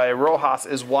by Rojas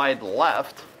is wide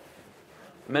left.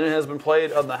 A minute has been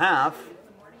played of the half.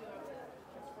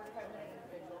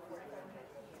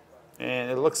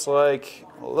 And it looks like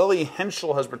Lily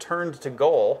Henschel has returned to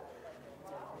goal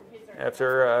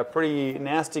after a pretty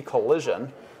nasty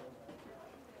collision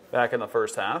back in the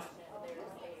first half.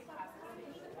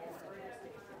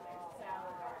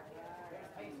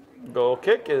 Goal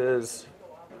kick is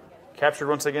captured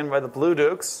once again by the Blue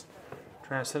Dukes.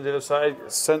 Trying to send it to the other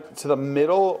side, sent to the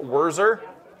middle. Werzer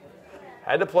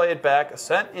had to play it back,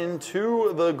 sent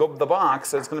into the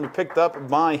box. It's going to be picked up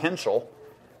by Henschel.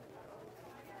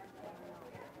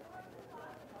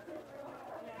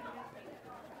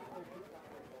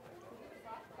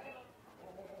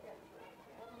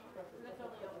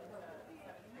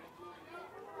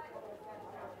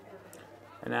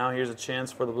 And now here's a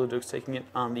chance for the Blue Dukes taking it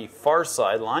on the far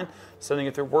sideline. Sending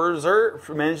it through Werzer,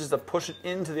 manages to push it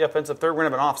into the offensive third. We're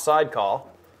going to have an offside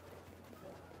call.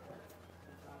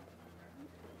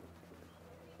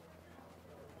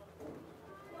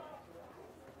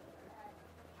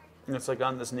 Looks like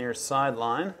on this near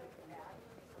sideline,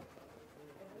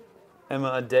 Emma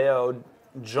Adeo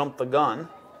jumped the gun.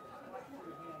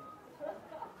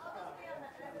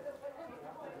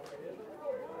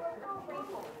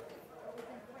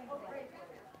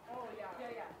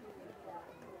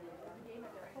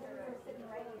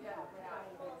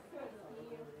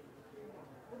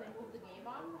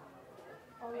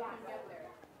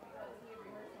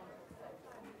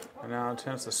 And now a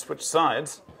chance to switch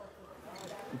sides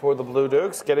for the Blue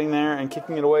Dukes. Getting there and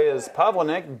kicking it away is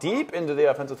Pavlinick deep into the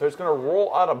offensive third. It's going to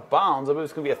roll out of bounds. I believe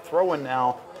it's going to be a throw-in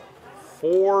now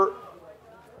for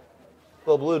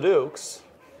the Blue Dukes.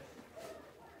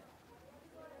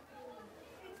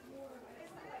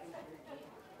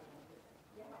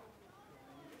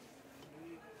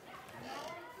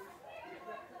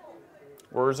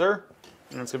 Werzer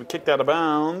And it's going to be kicked out of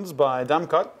bounds by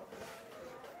Demcut.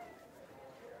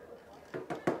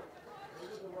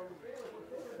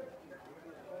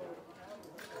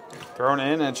 Thrown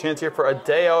in, and a chance here for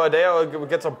Adeo. Adeo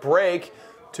gets a break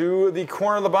to the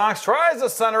corner of the box, tries to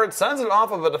center it, sends it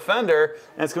off of a defender,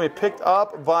 and it's going to be picked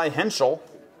up by Henschel.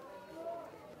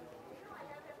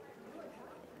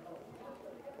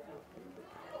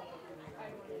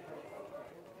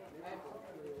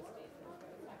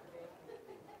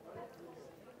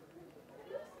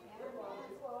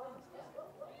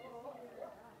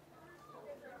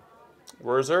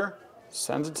 Werzer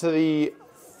sends it to the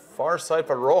far side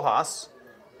for Rojas.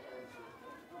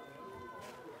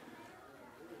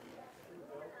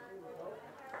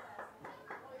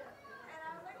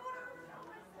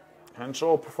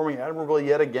 Henschel performing admirably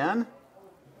yet again.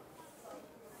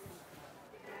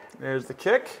 There's the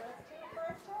kick.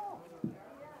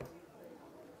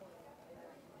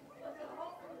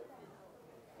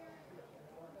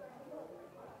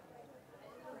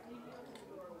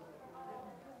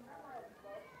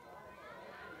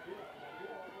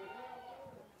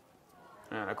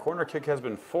 And a corner kick has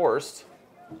been forced.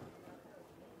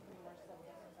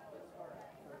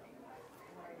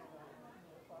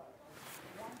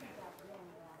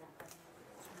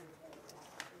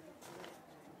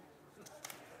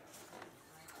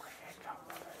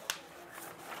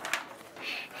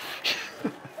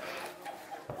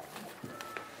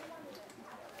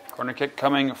 Corner kick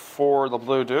coming for the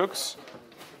Blue Dukes.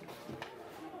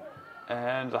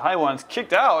 And the high one's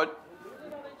kicked out.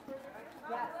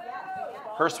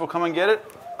 Hurst will come and get it.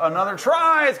 Another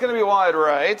try. It's going to be wide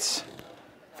right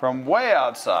from way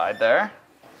outside there.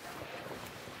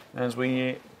 As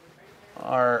we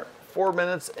are 4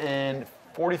 minutes and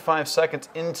 45 seconds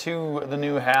into the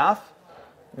new half.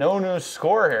 No new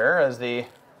score here as the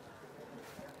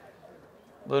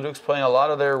Blue Dukes playing a lot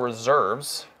of their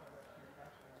reserves.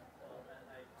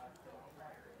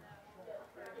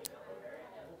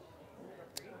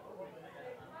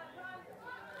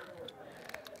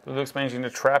 Blue Dukes managing to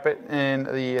trap it in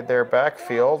their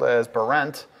backfield as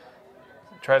Barent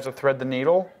tries to thread the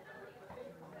needle.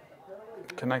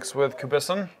 Connects with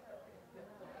Kubisin.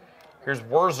 Here's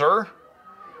Werzer.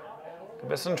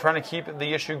 Kubisin trying to keep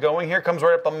the issue going here. Comes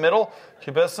right up the middle.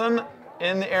 Kubisin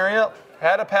in the area.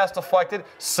 Had a pass deflected.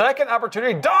 Second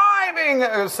opportunity.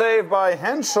 Diving save by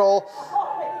Henschel.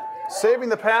 Saving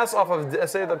the pass off of,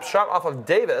 the shot off of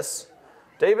Davis.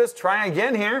 Davis trying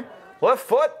again here. Left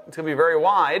foot, it's going to be very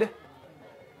wide.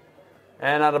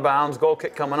 And out of bounds, goal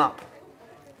kick coming up.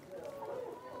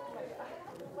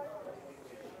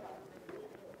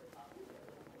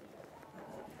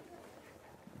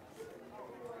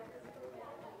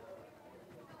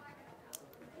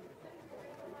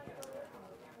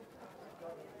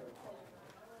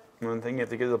 One thing you have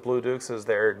to give the Blue Dukes is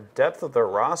their depth of their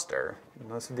roster.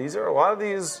 These are a lot of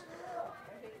these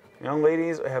young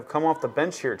ladies have come off the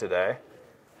bench here today.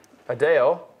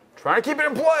 Adeo trying to keep it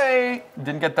in play.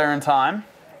 Didn't get there in time.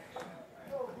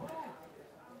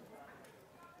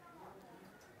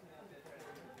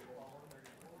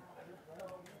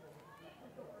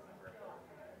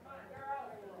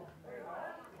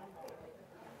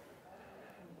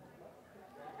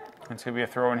 It's going to be a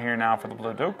throw in here now for the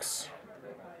Blue Dukes.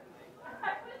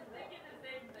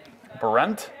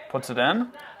 Barent puts it in.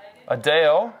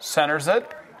 Adeo centers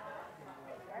it.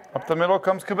 Up the middle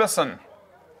comes Kubisin.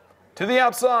 To the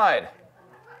outside.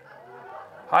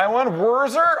 High one.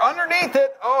 Werzer underneath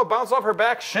it. Oh, bounced off her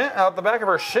back shin, out the back of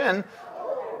her shin.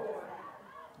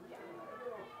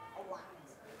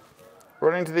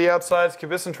 Running to the outside.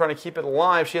 Kubisin trying to keep it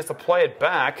alive. She has to play it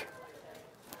back.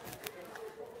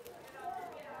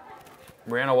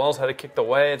 Brianna Wells had it kicked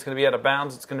away. It's going to be out of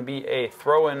bounds. It's going to be a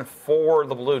throw-in for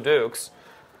the Blue Dukes.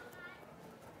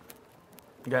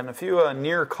 Gotten a few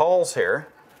near calls here.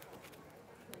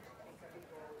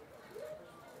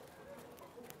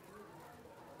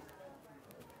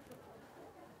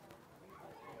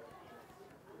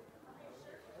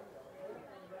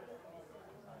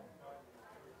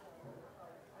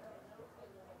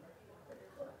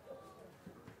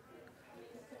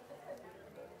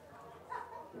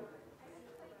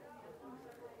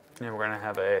 And we're going to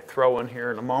have a throw in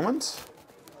here in a moment.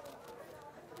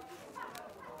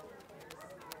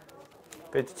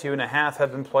 52.5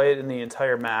 have been played in the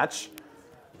entire match.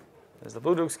 As the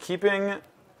Blue Dukes keeping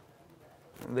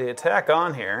the attack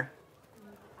on here.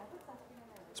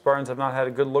 Spartans have not had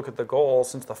a good look at the goal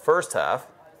since the first half.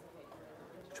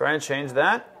 Trying to change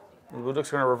that. The Blue Dukes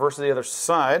are going to reverse to the other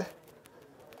side.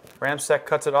 Ramsek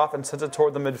cuts it off and sends it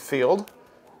toward the midfield.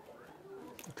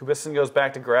 Kubisin goes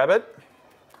back to grab it.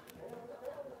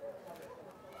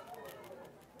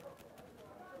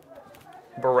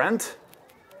 Barrent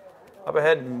up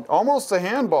ahead, and almost a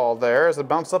handball there as it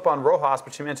bounced up on Rojas,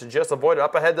 but she managed to just avoid it.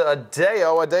 Up ahead to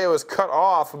Adeo. Adeo is cut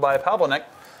off by Pavlinick,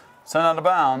 sent out of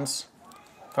bounds.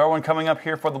 Throw in coming up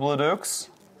here for the Blue Dukes.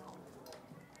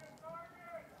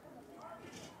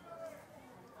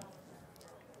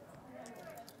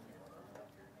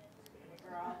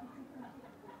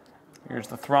 Here's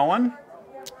the throw-in.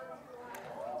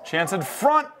 Chance in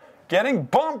front, getting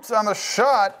bumped on the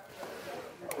shot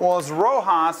was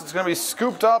Rojas. It's going to be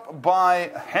scooped up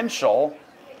by Henschel.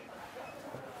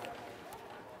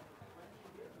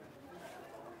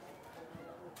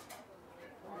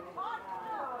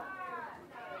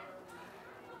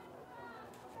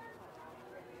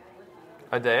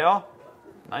 Adeo,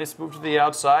 nice move to the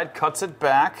outside, cuts it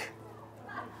back.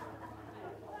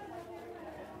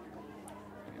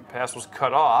 Pass was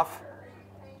cut off.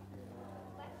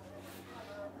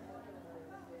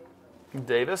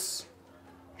 Davis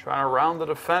trying to round the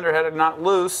defender, had it knocked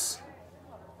loose.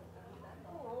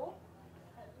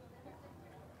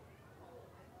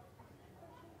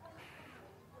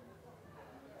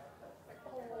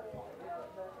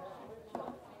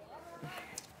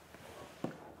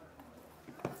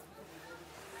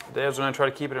 Davis going to try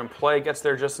to keep it in play, gets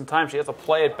there just in time. She has to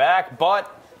play it back,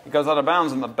 but it goes out of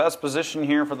bounds in the best position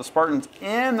here for the Spartans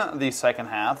in the second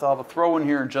half. They'll have a throw in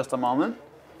here in just a moment.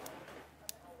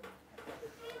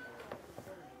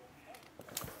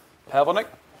 Pavlinick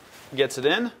gets it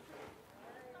in.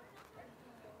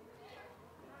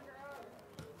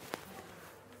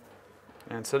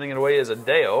 And sending it away is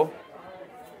Adeo.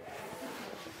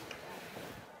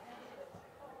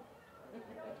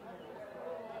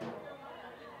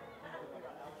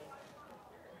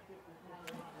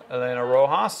 Elena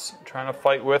Rojas trying to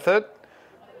fight with it.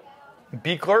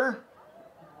 Beekler,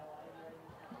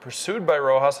 pursued by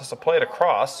Rojas, has to play it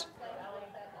across.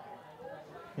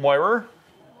 Moirer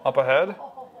up ahead.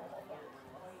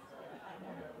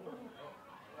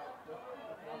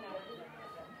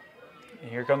 And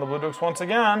here come the Blue Dukes once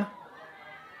again.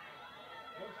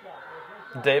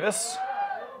 Davis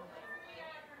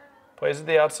plays it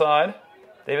the outside.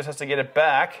 Davis has to get it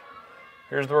back.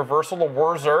 Here's the reversal to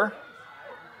Wurzer.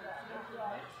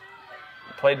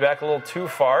 Played back a little too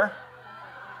far.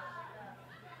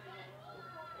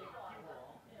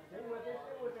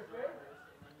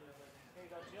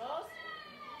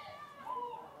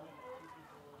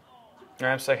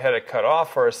 Ramsek had it cut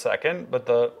off for a second, but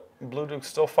the Blue Dukes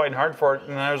still fighting hard for it.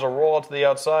 And there's a roll out to the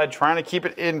outside, trying to keep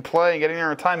it in play and getting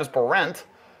there in time is Barrent.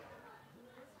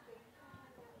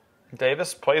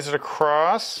 Davis plays it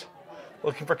across,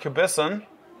 looking for Kubisin.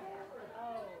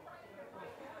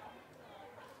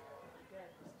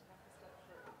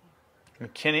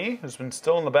 McKinney, who's been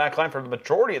still in the back line for the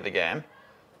majority of the game.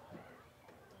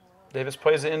 Davis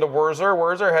plays it into Wurzer.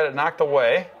 Wurzer had it knocked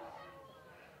away.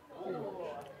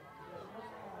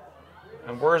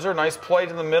 And Wurzer, nice play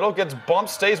to the middle, gets bumped,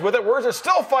 stays with it. Wurzer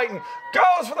still fighting,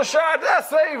 goes for the shot. That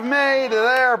save made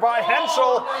there by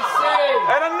Henschel.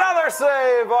 And another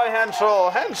save by Henschel.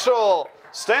 Henschel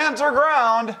stands her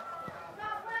ground.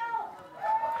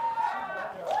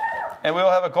 And we'll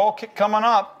have a goal kick coming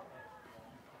up.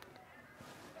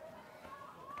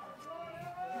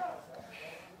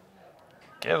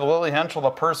 Give Lily Henschel the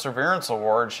Perseverance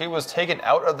Award. She was taken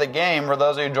out of the game, for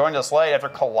those of you who joined us late, after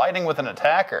colliding with an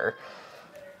attacker.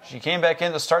 She came back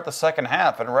in to start the second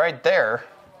half, and right there,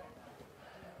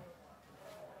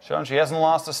 showing she hasn't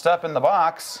lost a step in the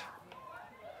box,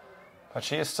 but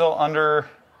she is still under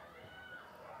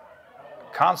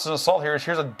constant assault here.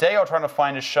 Here's Adeo trying to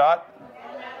find a shot.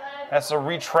 Has to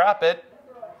retrap it.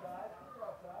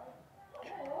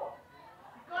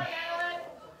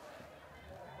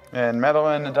 And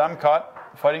Madeline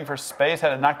Damcott fighting for space,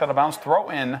 had it knocked out of bounds. Throw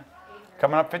in.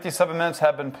 Coming up, 57 minutes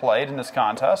have been played in this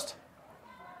contest.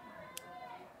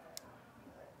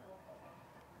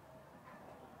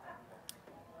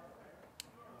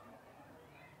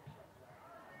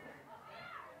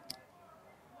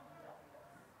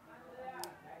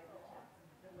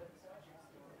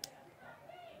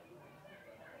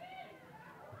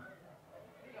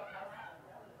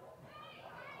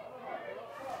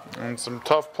 And some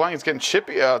tough playing. It's getting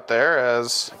chippy out there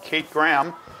as Kate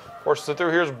Graham forces it through.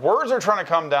 Here's Wurzer trying to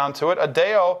come down to it.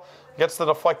 Adeo gets the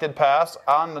deflected pass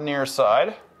on the near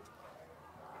side.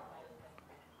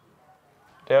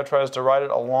 Adeo tries to ride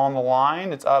it along the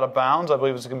line. It's out of bounds. I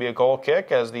believe it's going to be a goal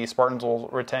kick as the Spartans will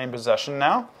retain possession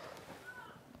now.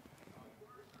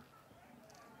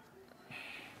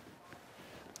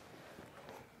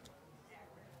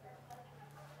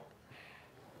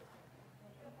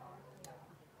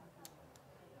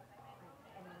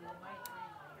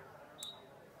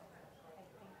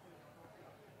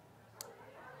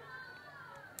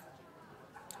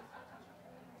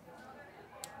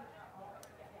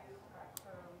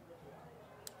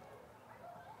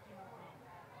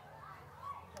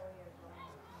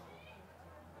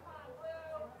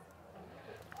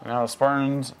 Now the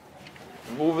Spartans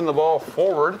moving the ball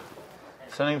forward,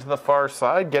 sending it to the far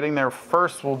side. Getting there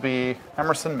first will be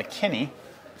Emerson McKinney.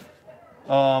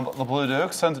 The Blue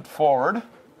Duke sends it forward.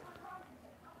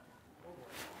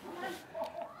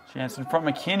 Chance in front.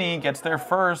 McKinney gets there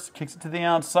first, kicks it to the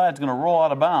outside. It's going to roll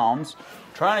out of bounds.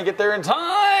 Trying to get there in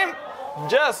time.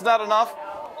 Just not enough.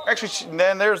 Actually,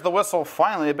 then there's the whistle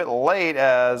finally, a bit late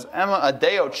as Emma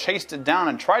Adeo chased it down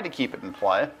and tried to keep it in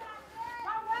play.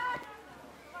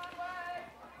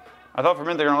 I thought for a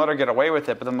minute they were going to let her get away with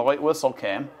it, but then the late whistle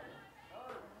came.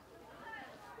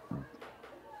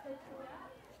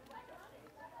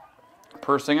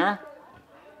 Persinger.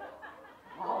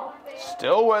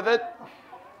 Still with it.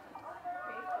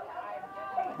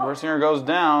 Persinger goes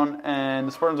down, and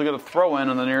the Spartans will get a throw in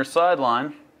on the near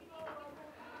sideline.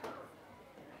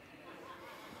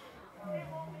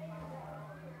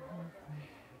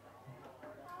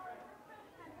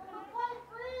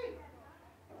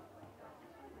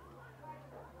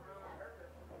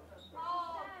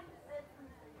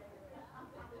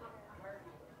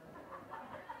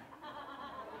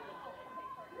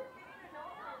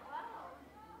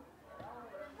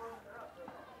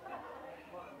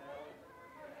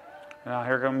 Now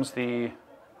here comes the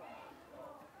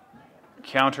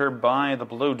counter by the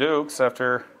Blue Dukes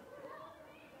after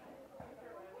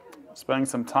spending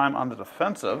some time on the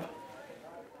defensive.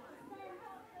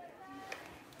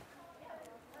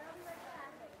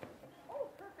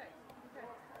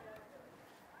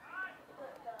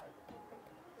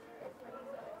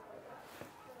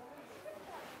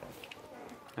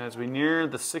 As we near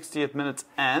the 60th minute's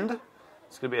end,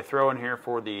 it's going to be a throw in here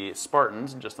for the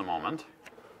Spartans in just a moment.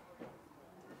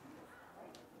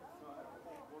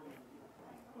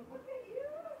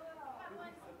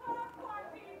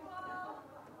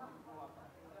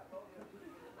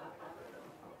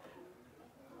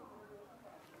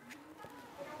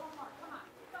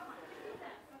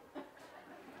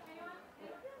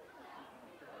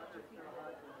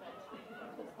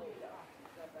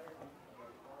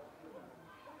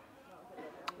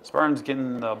 Spartans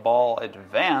getting the ball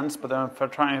advanced, but they're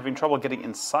having trouble getting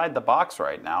inside the box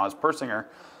right now as Persinger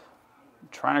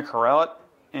trying to corral it.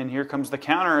 And here comes the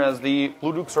counter as the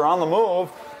Blue Dukes are on the move.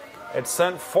 It's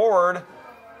sent forward.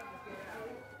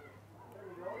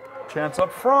 Chance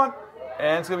up front.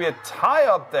 And it's going to be a tie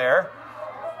up there.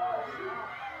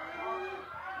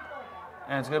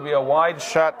 And it's going to be a wide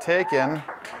shot taken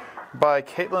by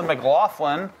Caitlin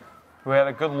McLaughlin, who had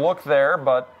a good look there,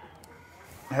 but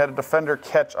had a defender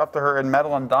catch up to her, and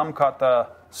Madeline Domcott to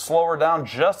slow her down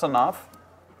just enough.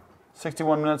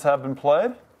 61 minutes have been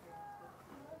played.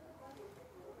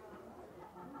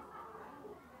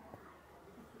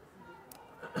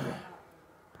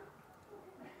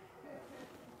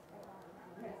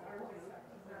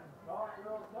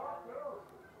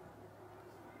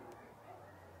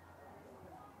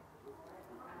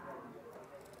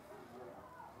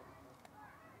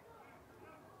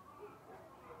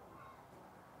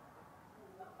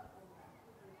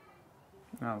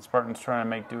 Now the Spartans trying to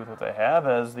make do with what they have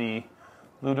as the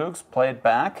Blue Dukes play it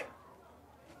back.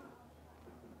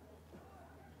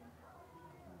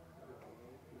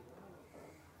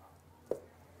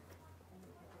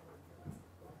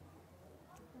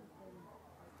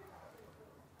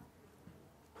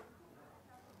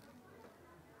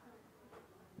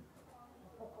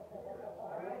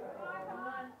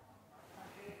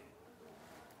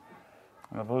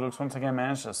 The Blue Dukes once again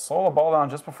managed to slow the ball down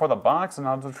just before the box, and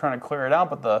now they're trying to clear it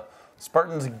out, but the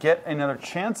Spartans get another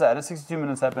chance at it. 62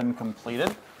 minutes have been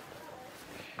completed.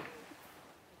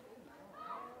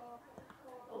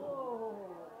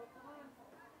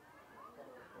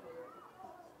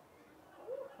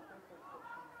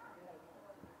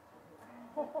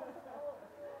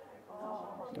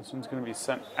 This one's going to be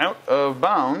sent out of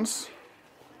bounds.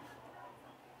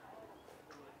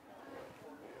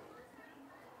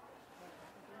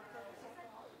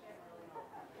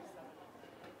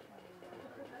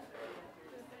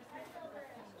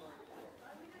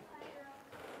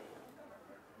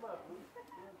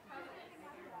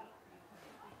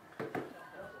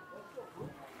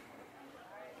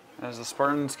 As the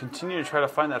Spartans continue to try to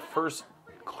find that first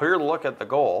clear look at the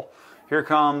goal. Here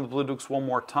come the Blue Dukes one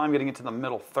more time, getting into the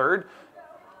middle third.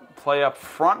 Play up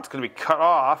front. It's going to be cut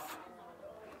off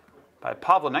by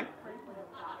Pavlinik.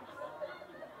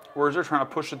 Werzer trying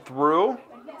to push it through.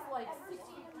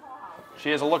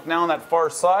 She has a look now on that far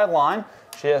sideline.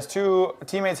 She has two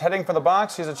teammates heading for the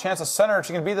box. She has a chance to center.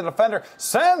 She can be the defender.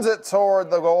 Sends it toward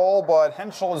the goal, but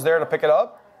Henschel is there to pick it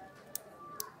up.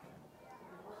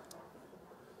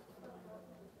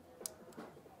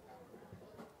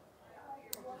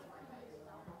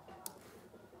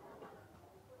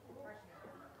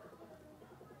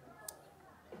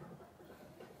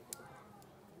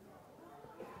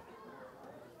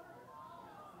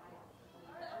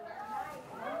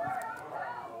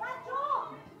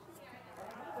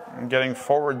 getting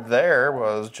forward there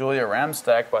was Julia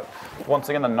Ramstack, but once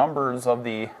again the numbers of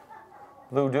the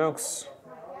Blue Dukes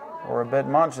were a bit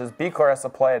much as Beekler has to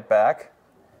play it back.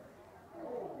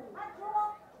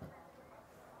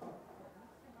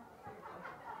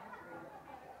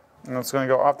 And it's going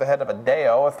to go off the head of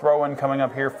Adeo, a throw-in coming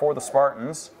up here for the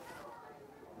Spartans.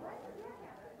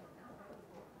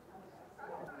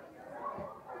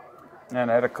 And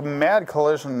I had a mad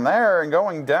collision there, and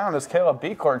going down is Kayla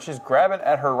Beekler, and she's grabbing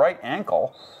at her right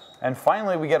ankle. And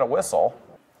finally we get a whistle.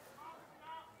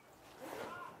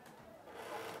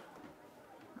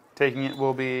 Taking it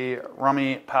will be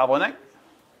Rami Pavlinick.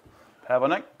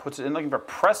 Pavlinick puts it in looking for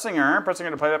pressing her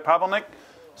to play that. Pavlinick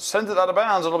sends it out of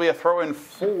bounds. It'll be a throw-in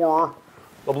for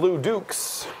the Blue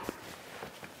Dukes.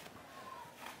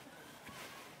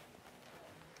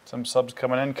 Some subs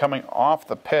coming in. Coming off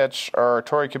the pitch are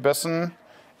Tori Kibison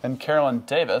and Carolyn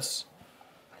Davis.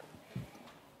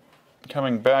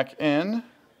 Coming back in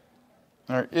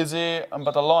are Izzy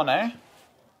Batalone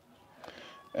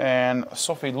and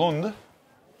Sophie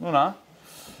Luna.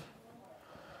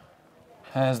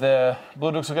 As the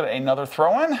Blue Dukes will get another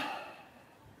throw-in.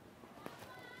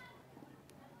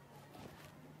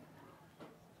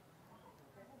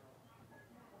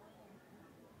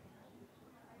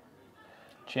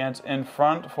 Chance in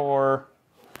front for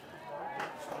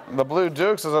the Blue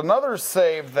Dukes. There's another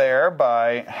save there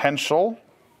by Henschel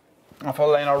off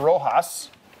Elena Rojas.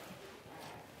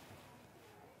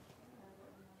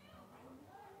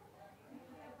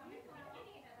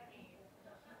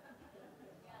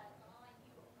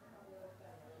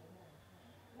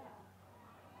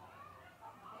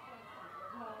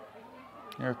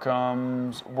 Here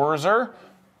comes Werzer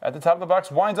at the top of the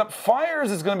box, winds up,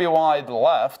 fires. It's going to be wide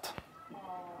left.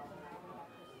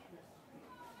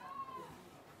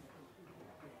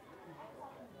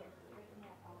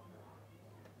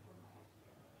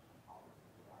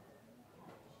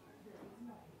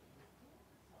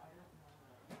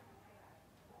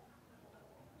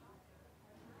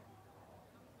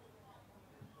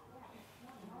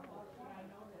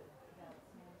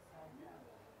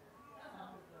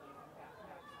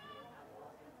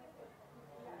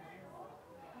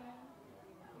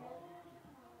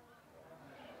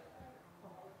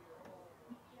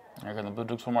 Here come the Blue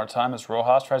Dukes one more time as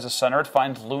Rojas tries to center it,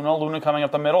 finds Luna. Luna coming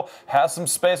up the middle, has some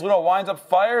space. Luna winds up,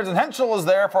 fires, and Henschel is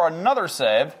there for another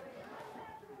save.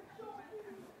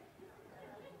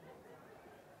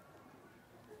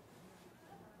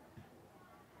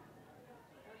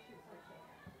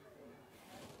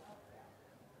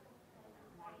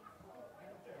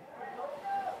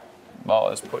 Ball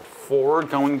is put forward,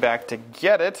 going back to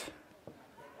get it.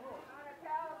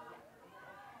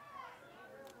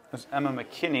 There's Emma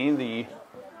McKinney, the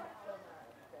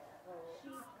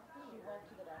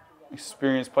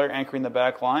experienced player, anchoring the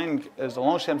back line as the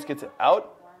Longchamps gets it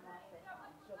out.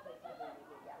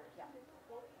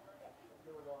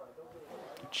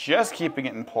 Just keeping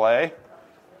it in play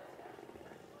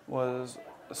was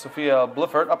Sophia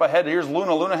Bliffert. Up ahead, here's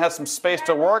Luna. Luna has some space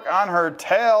to work. On her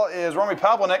tail is Romy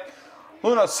Pavlinick.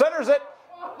 Luna centers it,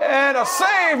 and a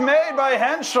save made by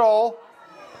Henschel,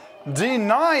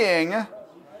 denying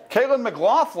Caitlin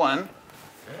McLaughlin.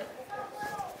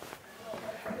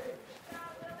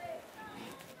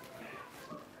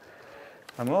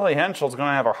 And Lily Henschel's going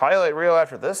to have a highlight reel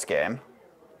after this game.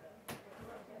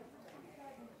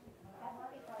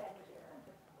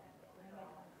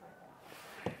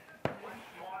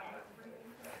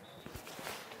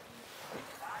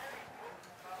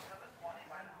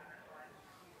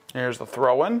 Here's the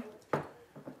throw-in.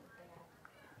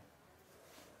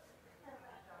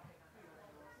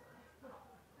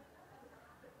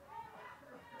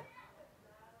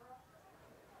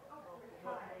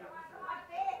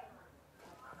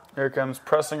 Here comes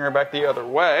pressing her back the other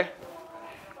way.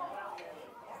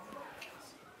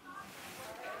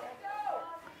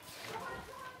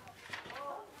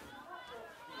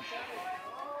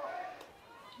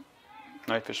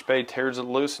 Whitefish Bay tears it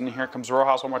loose, and here comes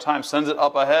Rojas one more time. Sends it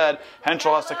up ahead.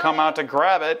 Henschel has to come out to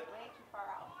grab it.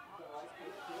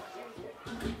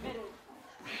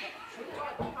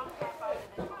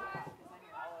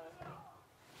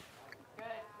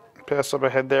 Pass up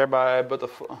ahead there by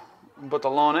Batalone.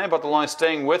 Batalone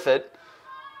staying with it.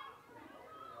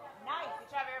 Nice. Good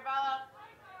job, Arabella.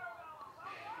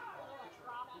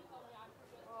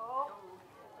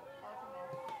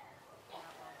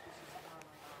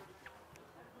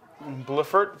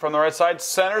 Bliffert from the right side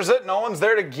centers it. No one's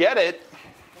there to get it.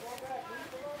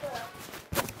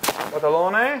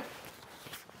 Batalone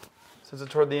sends it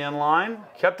toward the end line.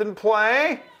 Kept in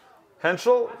play.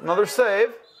 Henschel, another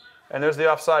save. And there's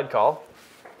the offside call.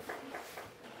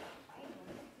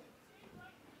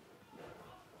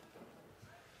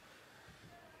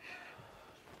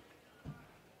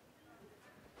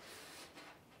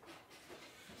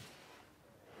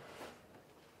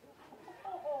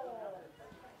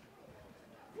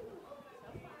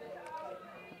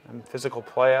 some physical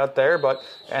play out there,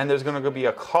 and there's going to be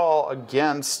a call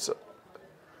against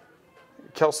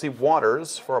Kelsey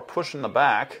Waters for a push in the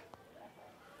back.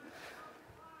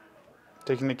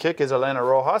 Taking the kick is Elena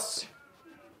Rojas.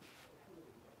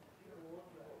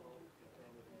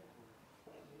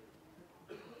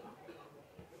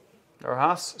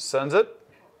 Rojas sends it.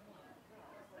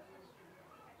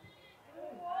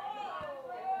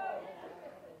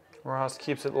 Rojas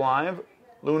keeps it live.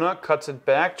 Luna cuts it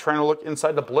back, trying to look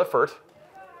inside the Bliffert.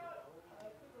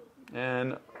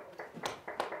 And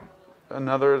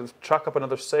chalk up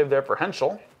another save there for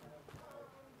Henschel.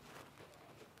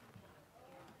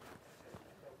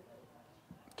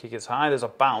 Kick is high, there's a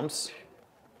bounce.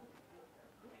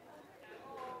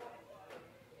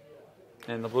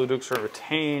 And the Blue Dukes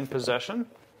retain possession.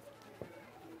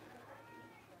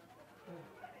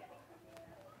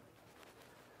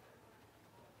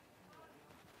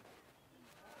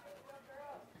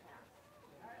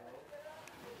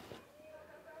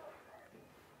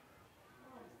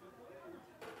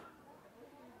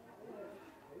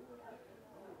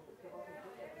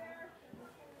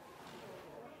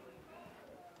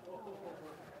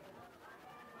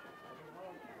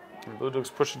 The Blue Dukes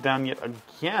push it down yet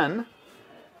again.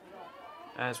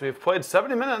 As we've played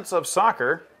 70 minutes of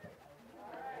soccer,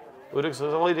 Blue Dukes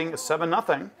is leading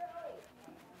 7-0.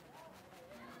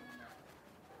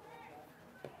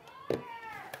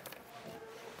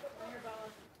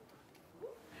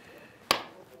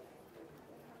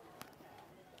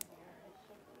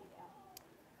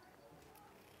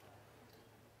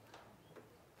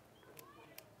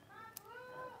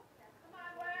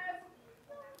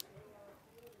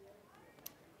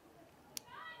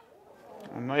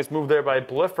 A nice move there by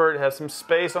Bliffert. Has some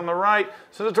space on the right.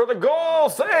 Sends it toward the goal.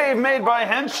 Save made by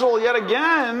Henschel yet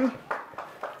again.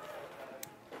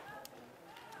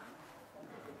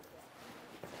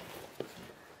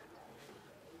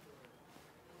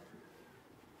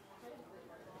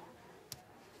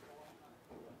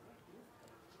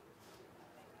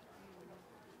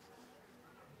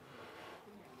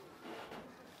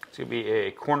 It's going to be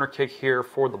a corner kick here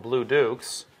for the Blue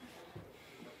Dukes.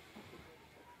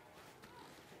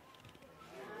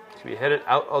 To be headed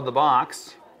out of the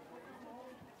box.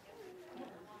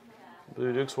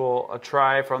 Blue Dukes will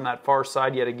try from that far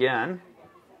side yet again.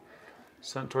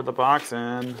 Sent toward the box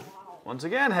and once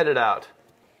again headed out.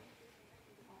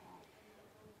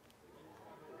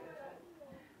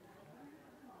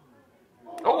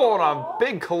 Oh, and a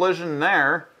big collision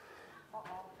there.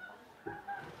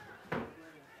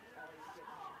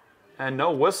 And no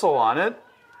whistle on it.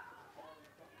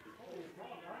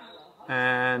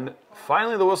 And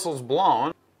finally the whistle's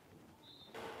blown.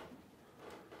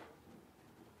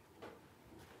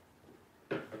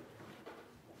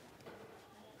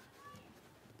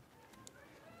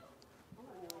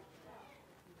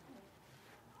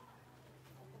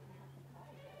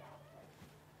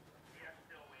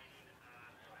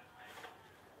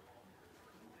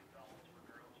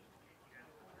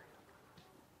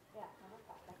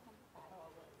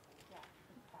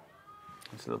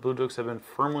 So the Blue Dukes have been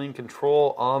firmly in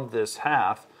control of this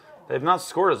half. They've not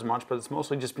scored as much, but it's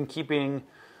mostly just been keeping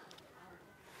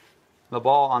the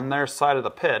ball on their side of the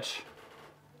pitch.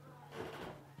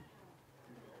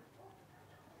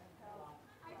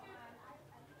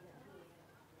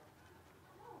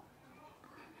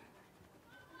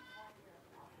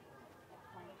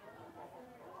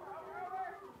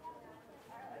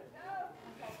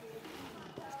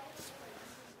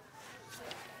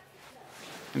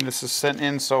 And this is sent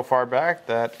in so far back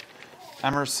that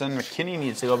Emerson McKinney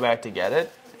needs to go back to get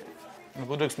it. The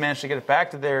Blue Dukes managed to get it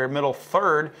back to their middle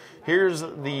third. Here's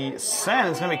the send.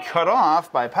 It's going to be cut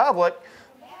off by Pavlik.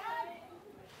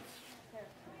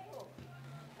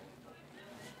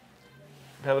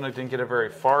 Pavlik didn't get it very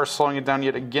far, slowing it down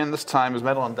yet again. This time is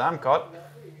Medellin Damkot.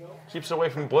 Keeps it away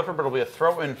from Bliffert, but it'll be a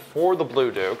throw in for the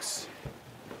Blue Dukes.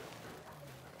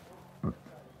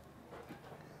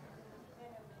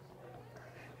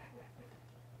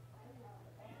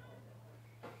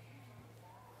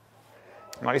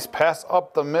 Nice pass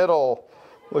up the middle.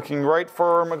 Looking right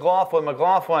for McLaughlin.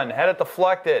 McLaughlin had it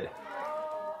deflected.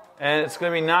 And it's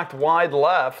going to be knocked wide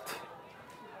left.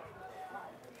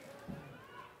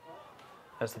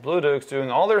 As the Blue Dukes doing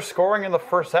all their scoring in the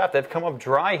first half. They've come up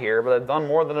dry here, but they've done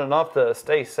more than enough to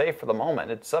stay safe for the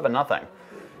moment. It's 7-0.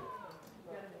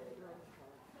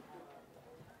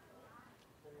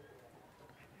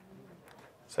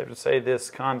 Safe to say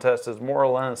this contest is more or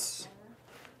less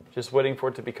just waiting for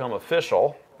it to become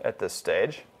official at this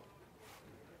stage,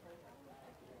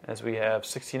 as we have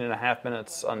 16.5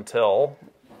 minutes until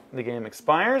the game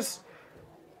expires.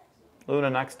 Luna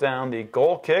knocks down the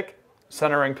goal kick,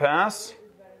 centering pass.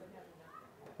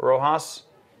 Rojas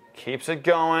keeps it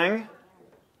going.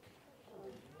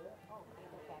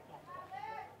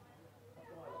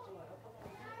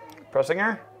 Pressing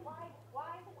her.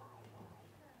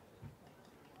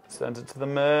 Sends it to the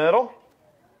middle.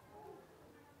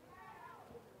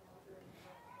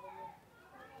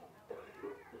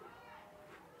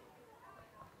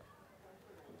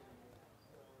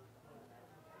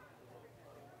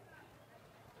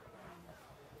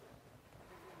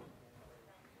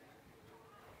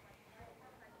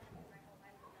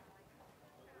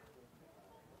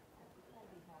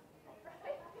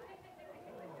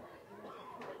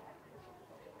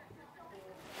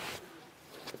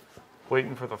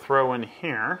 Waiting for the throw in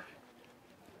here.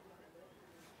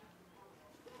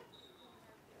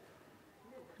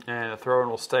 And the throw in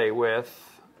will stay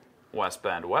with West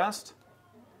Bend West.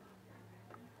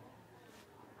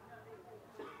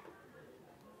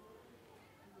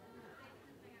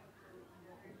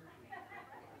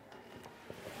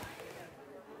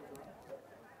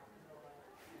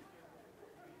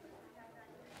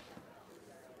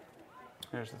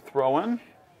 There's the throw in.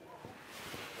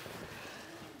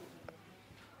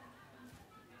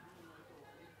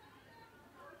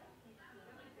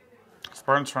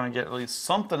 Spartans trying to get at least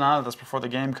something out of this before the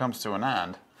game comes to an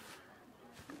end.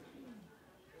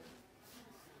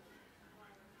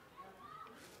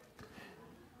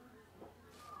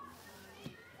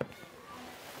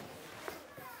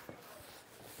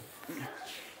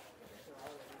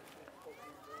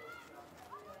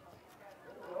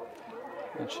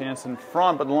 A chance in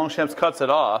front, but the Longchamps cuts it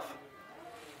off.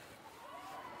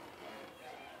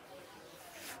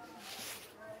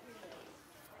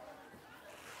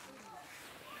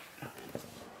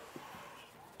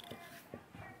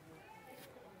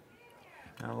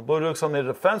 Now the Blue Dukes on the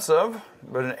defensive,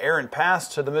 but an errant pass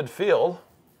to the midfield.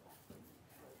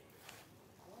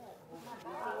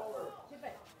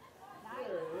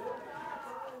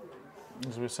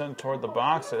 As we send toward the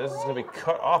boxes, it's going to be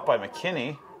cut off by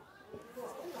McKinney.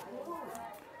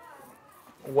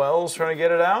 Wells trying to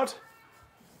get it out.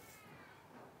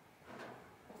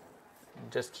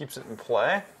 Just keeps it in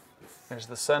play. There's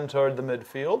the send toward the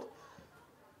midfield.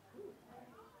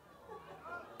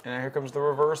 And here comes the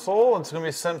reversal. It's going to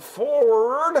be sent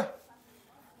forward.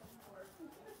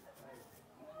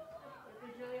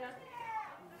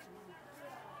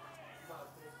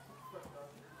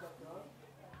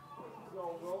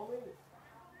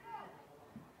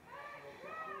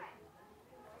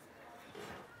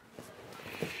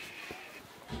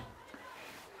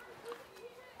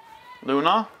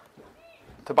 Luna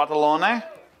to Batalone.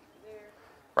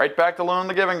 Right back to Luna in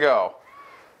the give and go.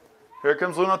 Here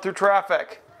comes Luna through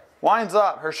traffic. Winds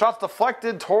up. Her shot's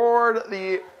deflected toward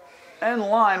the end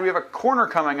line. We have a corner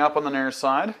coming up on the near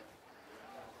side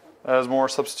as more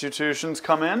substitutions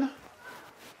come in.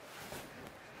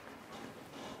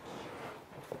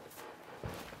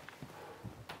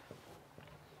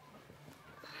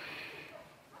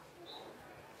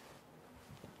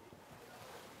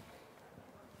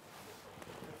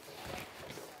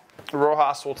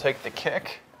 Rojas will take the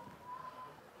kick.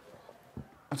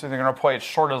 So they're going to play it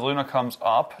short as Luna comes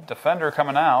up. Defender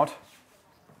coming out.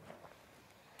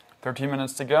 13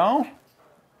 minutes to go.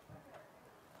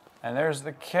 And there's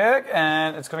the kick,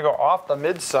 and it's going to go off the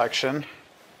midsection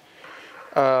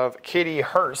of Katie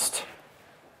Hurst.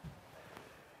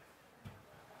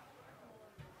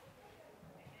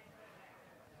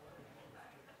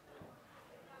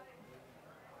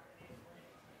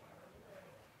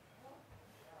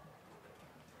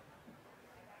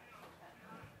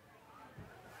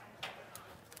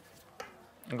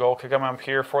 Goal kick coming up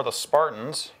here for the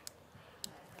Spartans.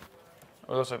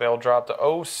 It looks like they'll drop to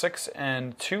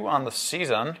 0-6-2 on the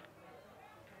season.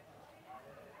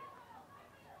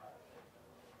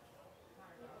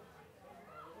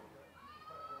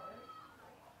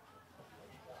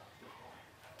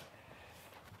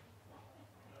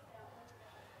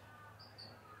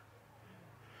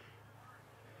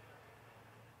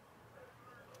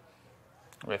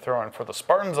 We throw in for the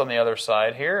Spartans on the other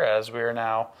side here as we are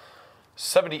now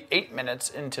 78 minutes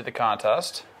into the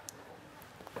contest.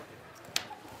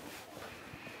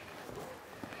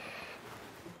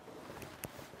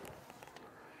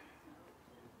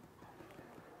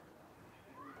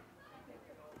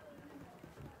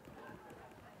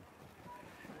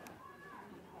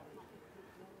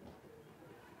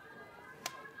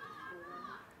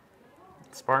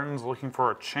 Spartans looking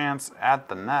for a chance at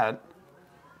the net.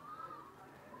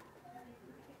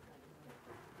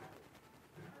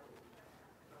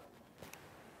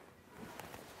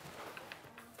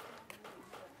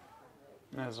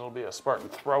 As it'll be a Spartan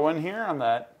throw in here on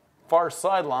that far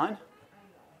sideline.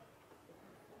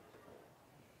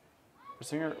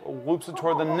 Singer loops it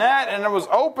toward the net, and it was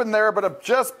open there, but it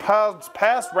just past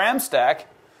Ramstack.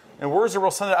 And Wurzer will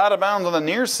send it out of bounds on the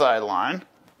near sideline.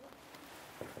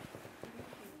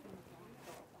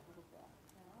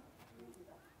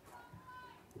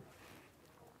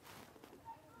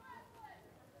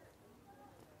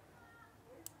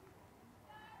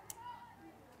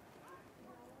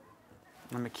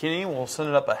 And McKinney will send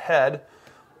it up ahead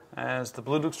as the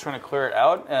Blue Dukes trying to clear it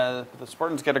out. The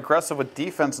Spartans get aggressive with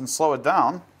defense and slow it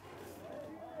down.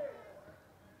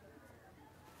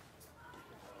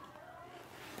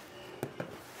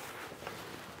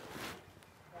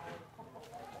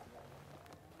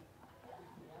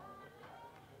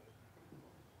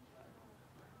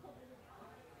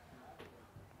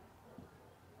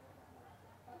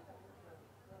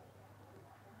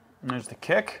 And there's the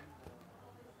kick.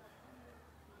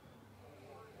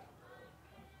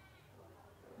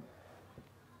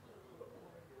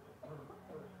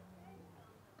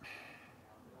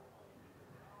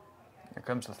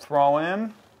 Here comes the throw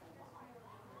in.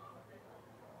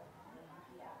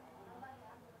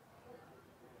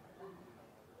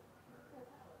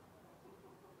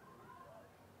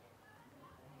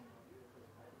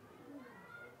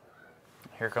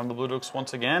 Here come the Blue Dukes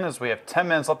once again as we have 10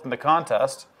 minutes left in the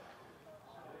contest.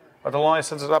 Bartoloni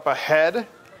sends it up ahead.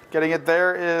 Getting it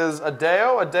there is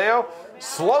Adeo. Adeo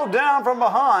slowed down from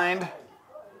behind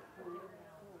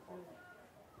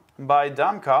by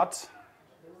Damkot.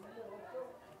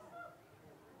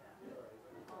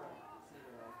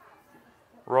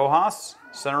 Rojas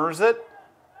centers it.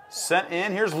 Sent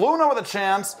in. Here's Luna with a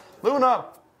chance. Luna.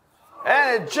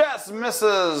 And it just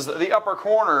misses the upper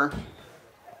corner.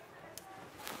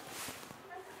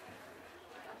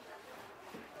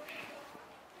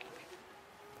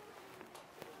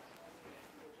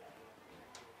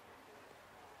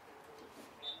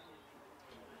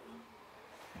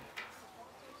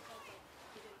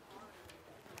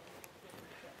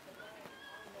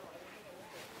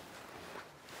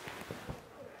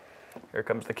 Here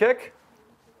comes the kick.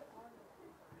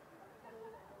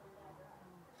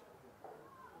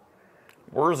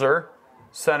 Wurzer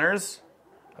centers.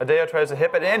 Adeo tries to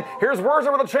hip it in. Here's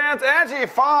Wurzer with a chance, and she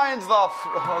finds the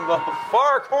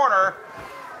far corner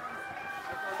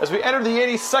as we enter the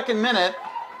 82nd minute,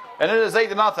 and it is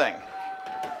 8-0.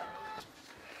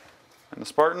 And the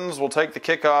Spartans will take the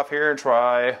kickoff here and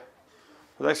try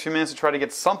for the next few minutes to try to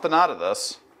get something out of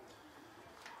this.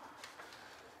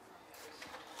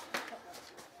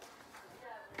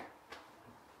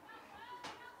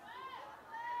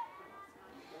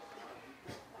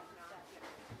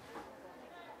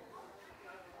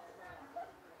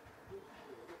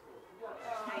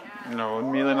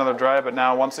 Immediately another drive, but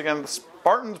now once again the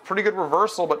Spartans, pretty good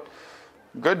reversal, but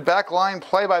good backline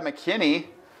play by McKinney.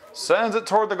 Sends it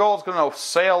toward the goal. It's going to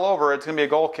sail over. It's going to be a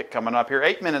goal kick coming up here.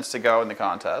 8 minutes to go in the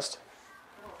contest.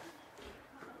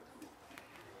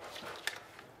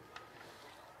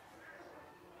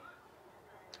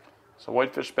 So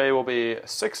Whitefish Bay will be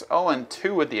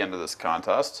 6-0-2 at the end of this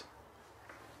contest.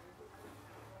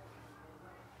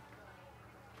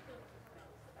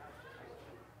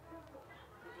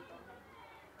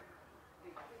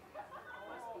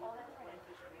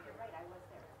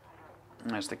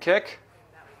 There's the kick.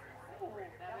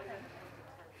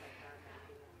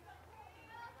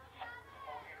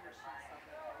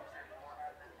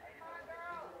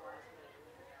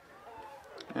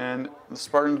 And the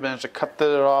Spartans managed to cut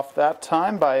it off that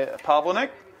time by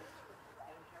Pavlinic.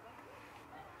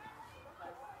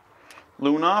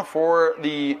 Luna for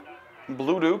the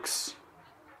Blue Dukes.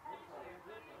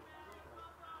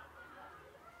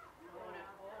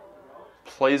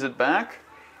 Plays it back.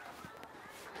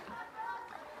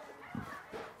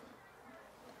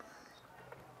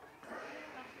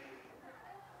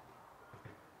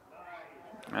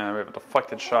 And we have a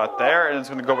deflected shot there, and it's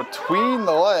going to go between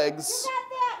the legs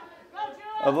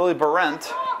of Lily Barent.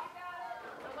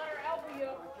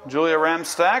 Julia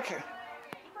Ramstack.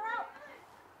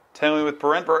 Tangling with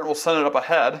Barent. Barent will send it up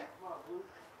ahead.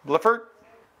 Bliffert.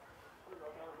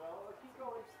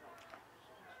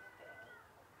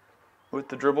 With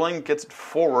the dribbling, gets it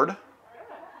forward.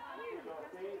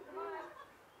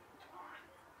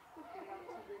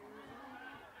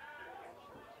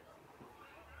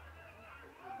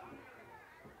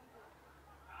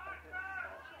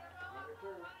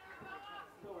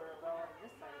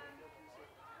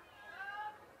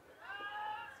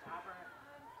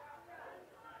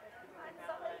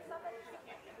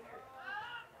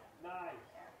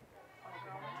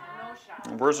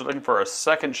 Brewers are looking for a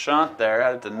second shot there.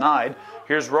 Had it denied.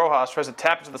 Here's Rojas. Tries to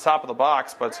tap it to the top of the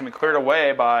box, but it's going to be cleared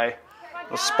away by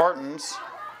the Spartans.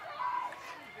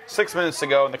 6 minutes to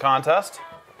go in the contest.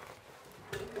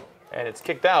 And it's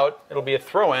kicked out. It'll be a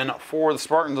throw-in for the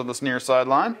Spartans on this near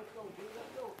sideline.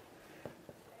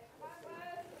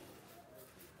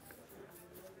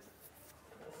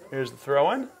 Here's the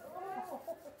throw-in.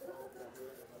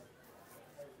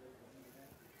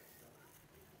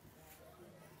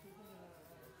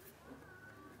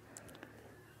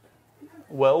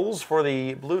 Wells for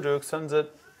the Blue Dukes sends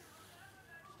it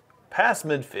past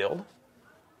midfield.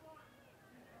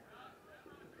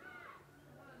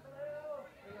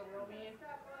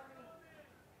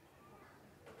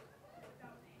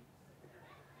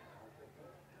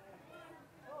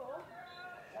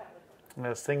 And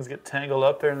as things get tangled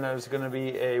up there, and there's going to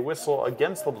be a whistle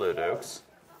against the Blue Dukes.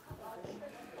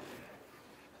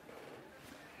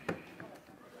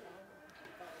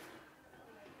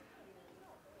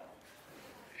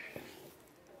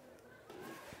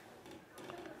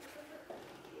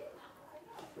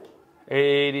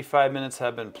 "85 minutes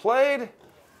have been played."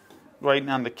 Right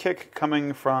on the kick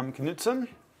coming from Knutson.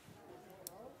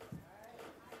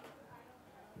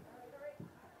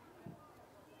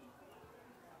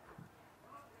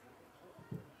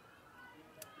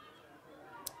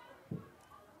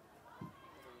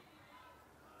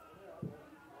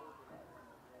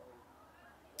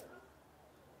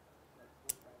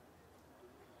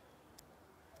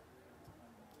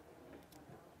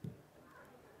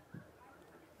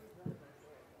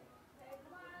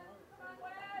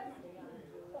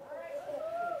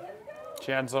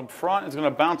 Chad's up front. Is going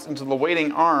to bounce into the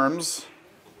waiting arms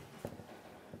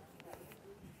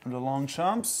of the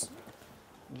Longchamps.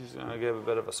 He's going to give a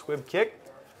bit of a squib kick.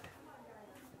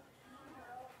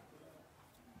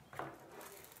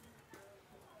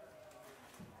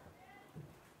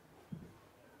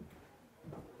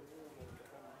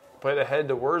 Played ahead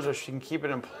to Werzer. She can keep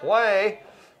it in play.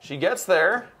 She gets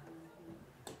there.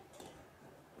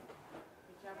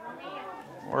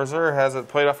 Werzer has it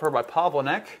played off her by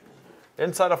Pavlonek.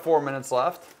 Inside of 4 minutes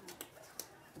left.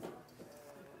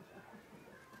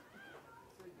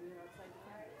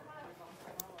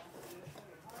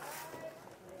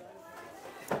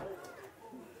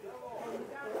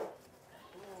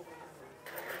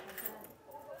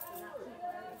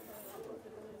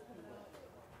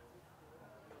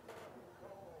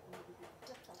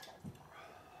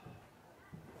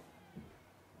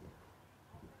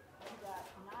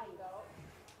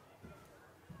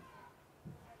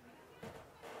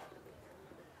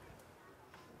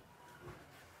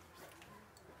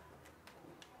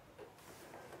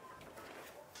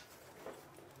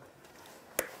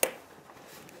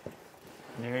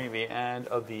 Nearing the end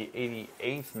of the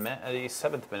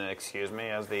 87th minute,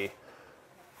 as the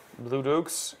Blue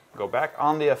Dukes go back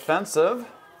on the offensive.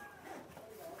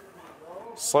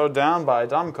 Slowed down by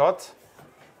Damkot.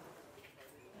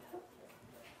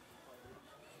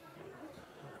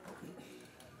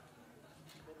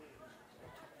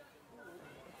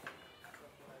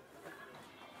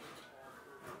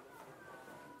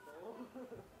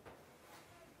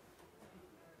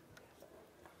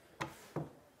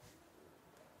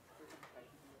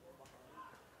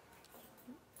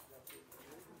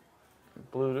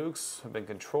 Blue Dukes have been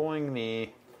controlling the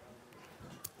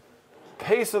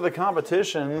pace of the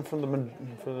competition for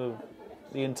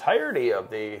the entirety of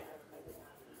the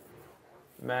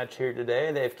match here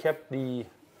today. They've kept the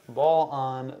ball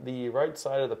on the right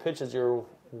side of the pitch as you're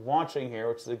watching here,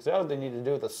 which is exactly what they need to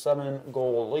do with a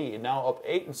 7-goal lead. Now up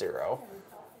 8-0.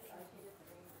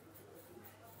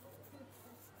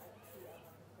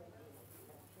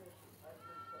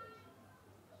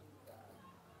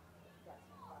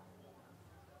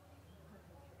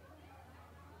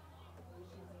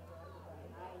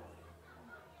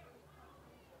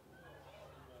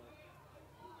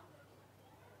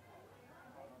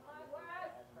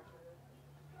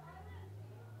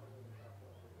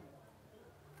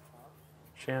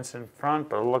 Chance in front,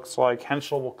 but it looks like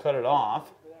Henschel will cut it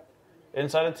off.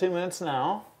 Inside of 2 minutes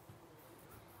now.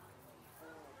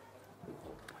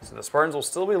 So the Spartans will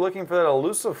still be looking for that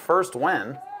elusive first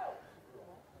win.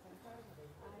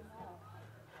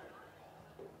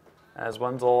 As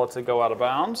Wenzel lets it go out of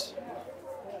bounds.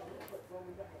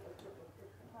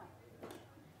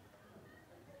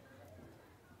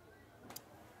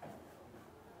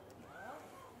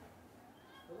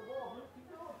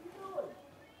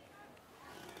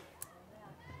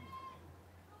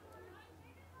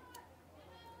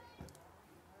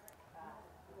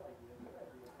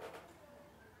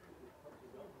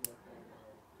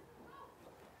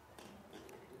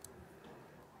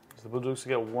 So the Blue Dukes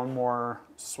get one more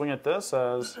swing at this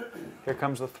as here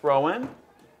comes the throw in.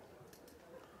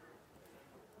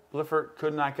 Bliffert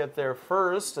could not get there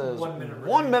first as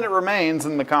 1 minute remains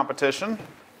in the competition.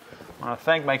 I want to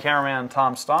thank my cameraman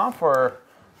Tom Stomp for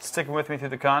sticking with me through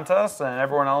the contest and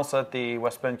everyone else at the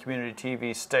West Bend Community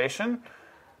TV station.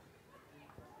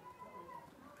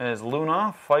 As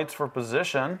Luna fights for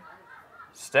position,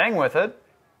 staying with it.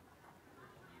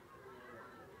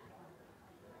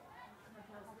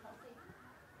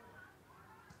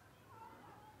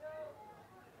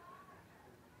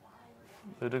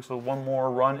 The Dukes with one more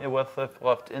run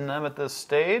left in them at this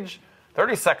stage.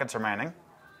 30 seconds remaining.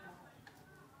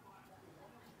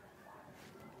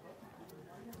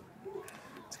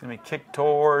 It's going to be kicked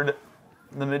toward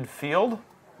the midfield.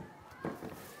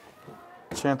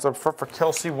 Chance up front for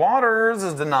Kelsey Waters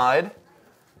is denied.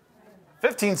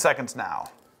 15 seconds now.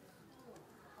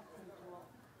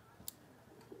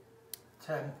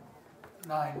 10,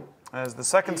 9. As the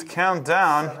seconds count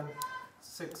down, 7,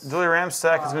 6. Dilly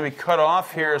Ramstack is going to be cut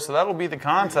off here, so that'll be the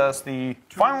contest. The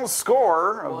final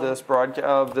score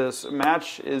of this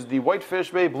match is the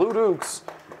Whitefish Bay Blue Dukes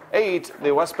 8,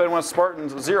 the West Bend West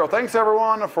Spartans 0. Thanks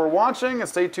everyone for watching, and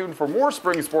stay tuned for more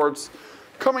spring sports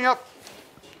coming up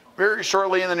very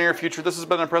shortly in the near future. This has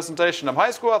been a presentation of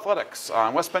high school athletics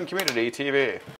on West Bend Community TV.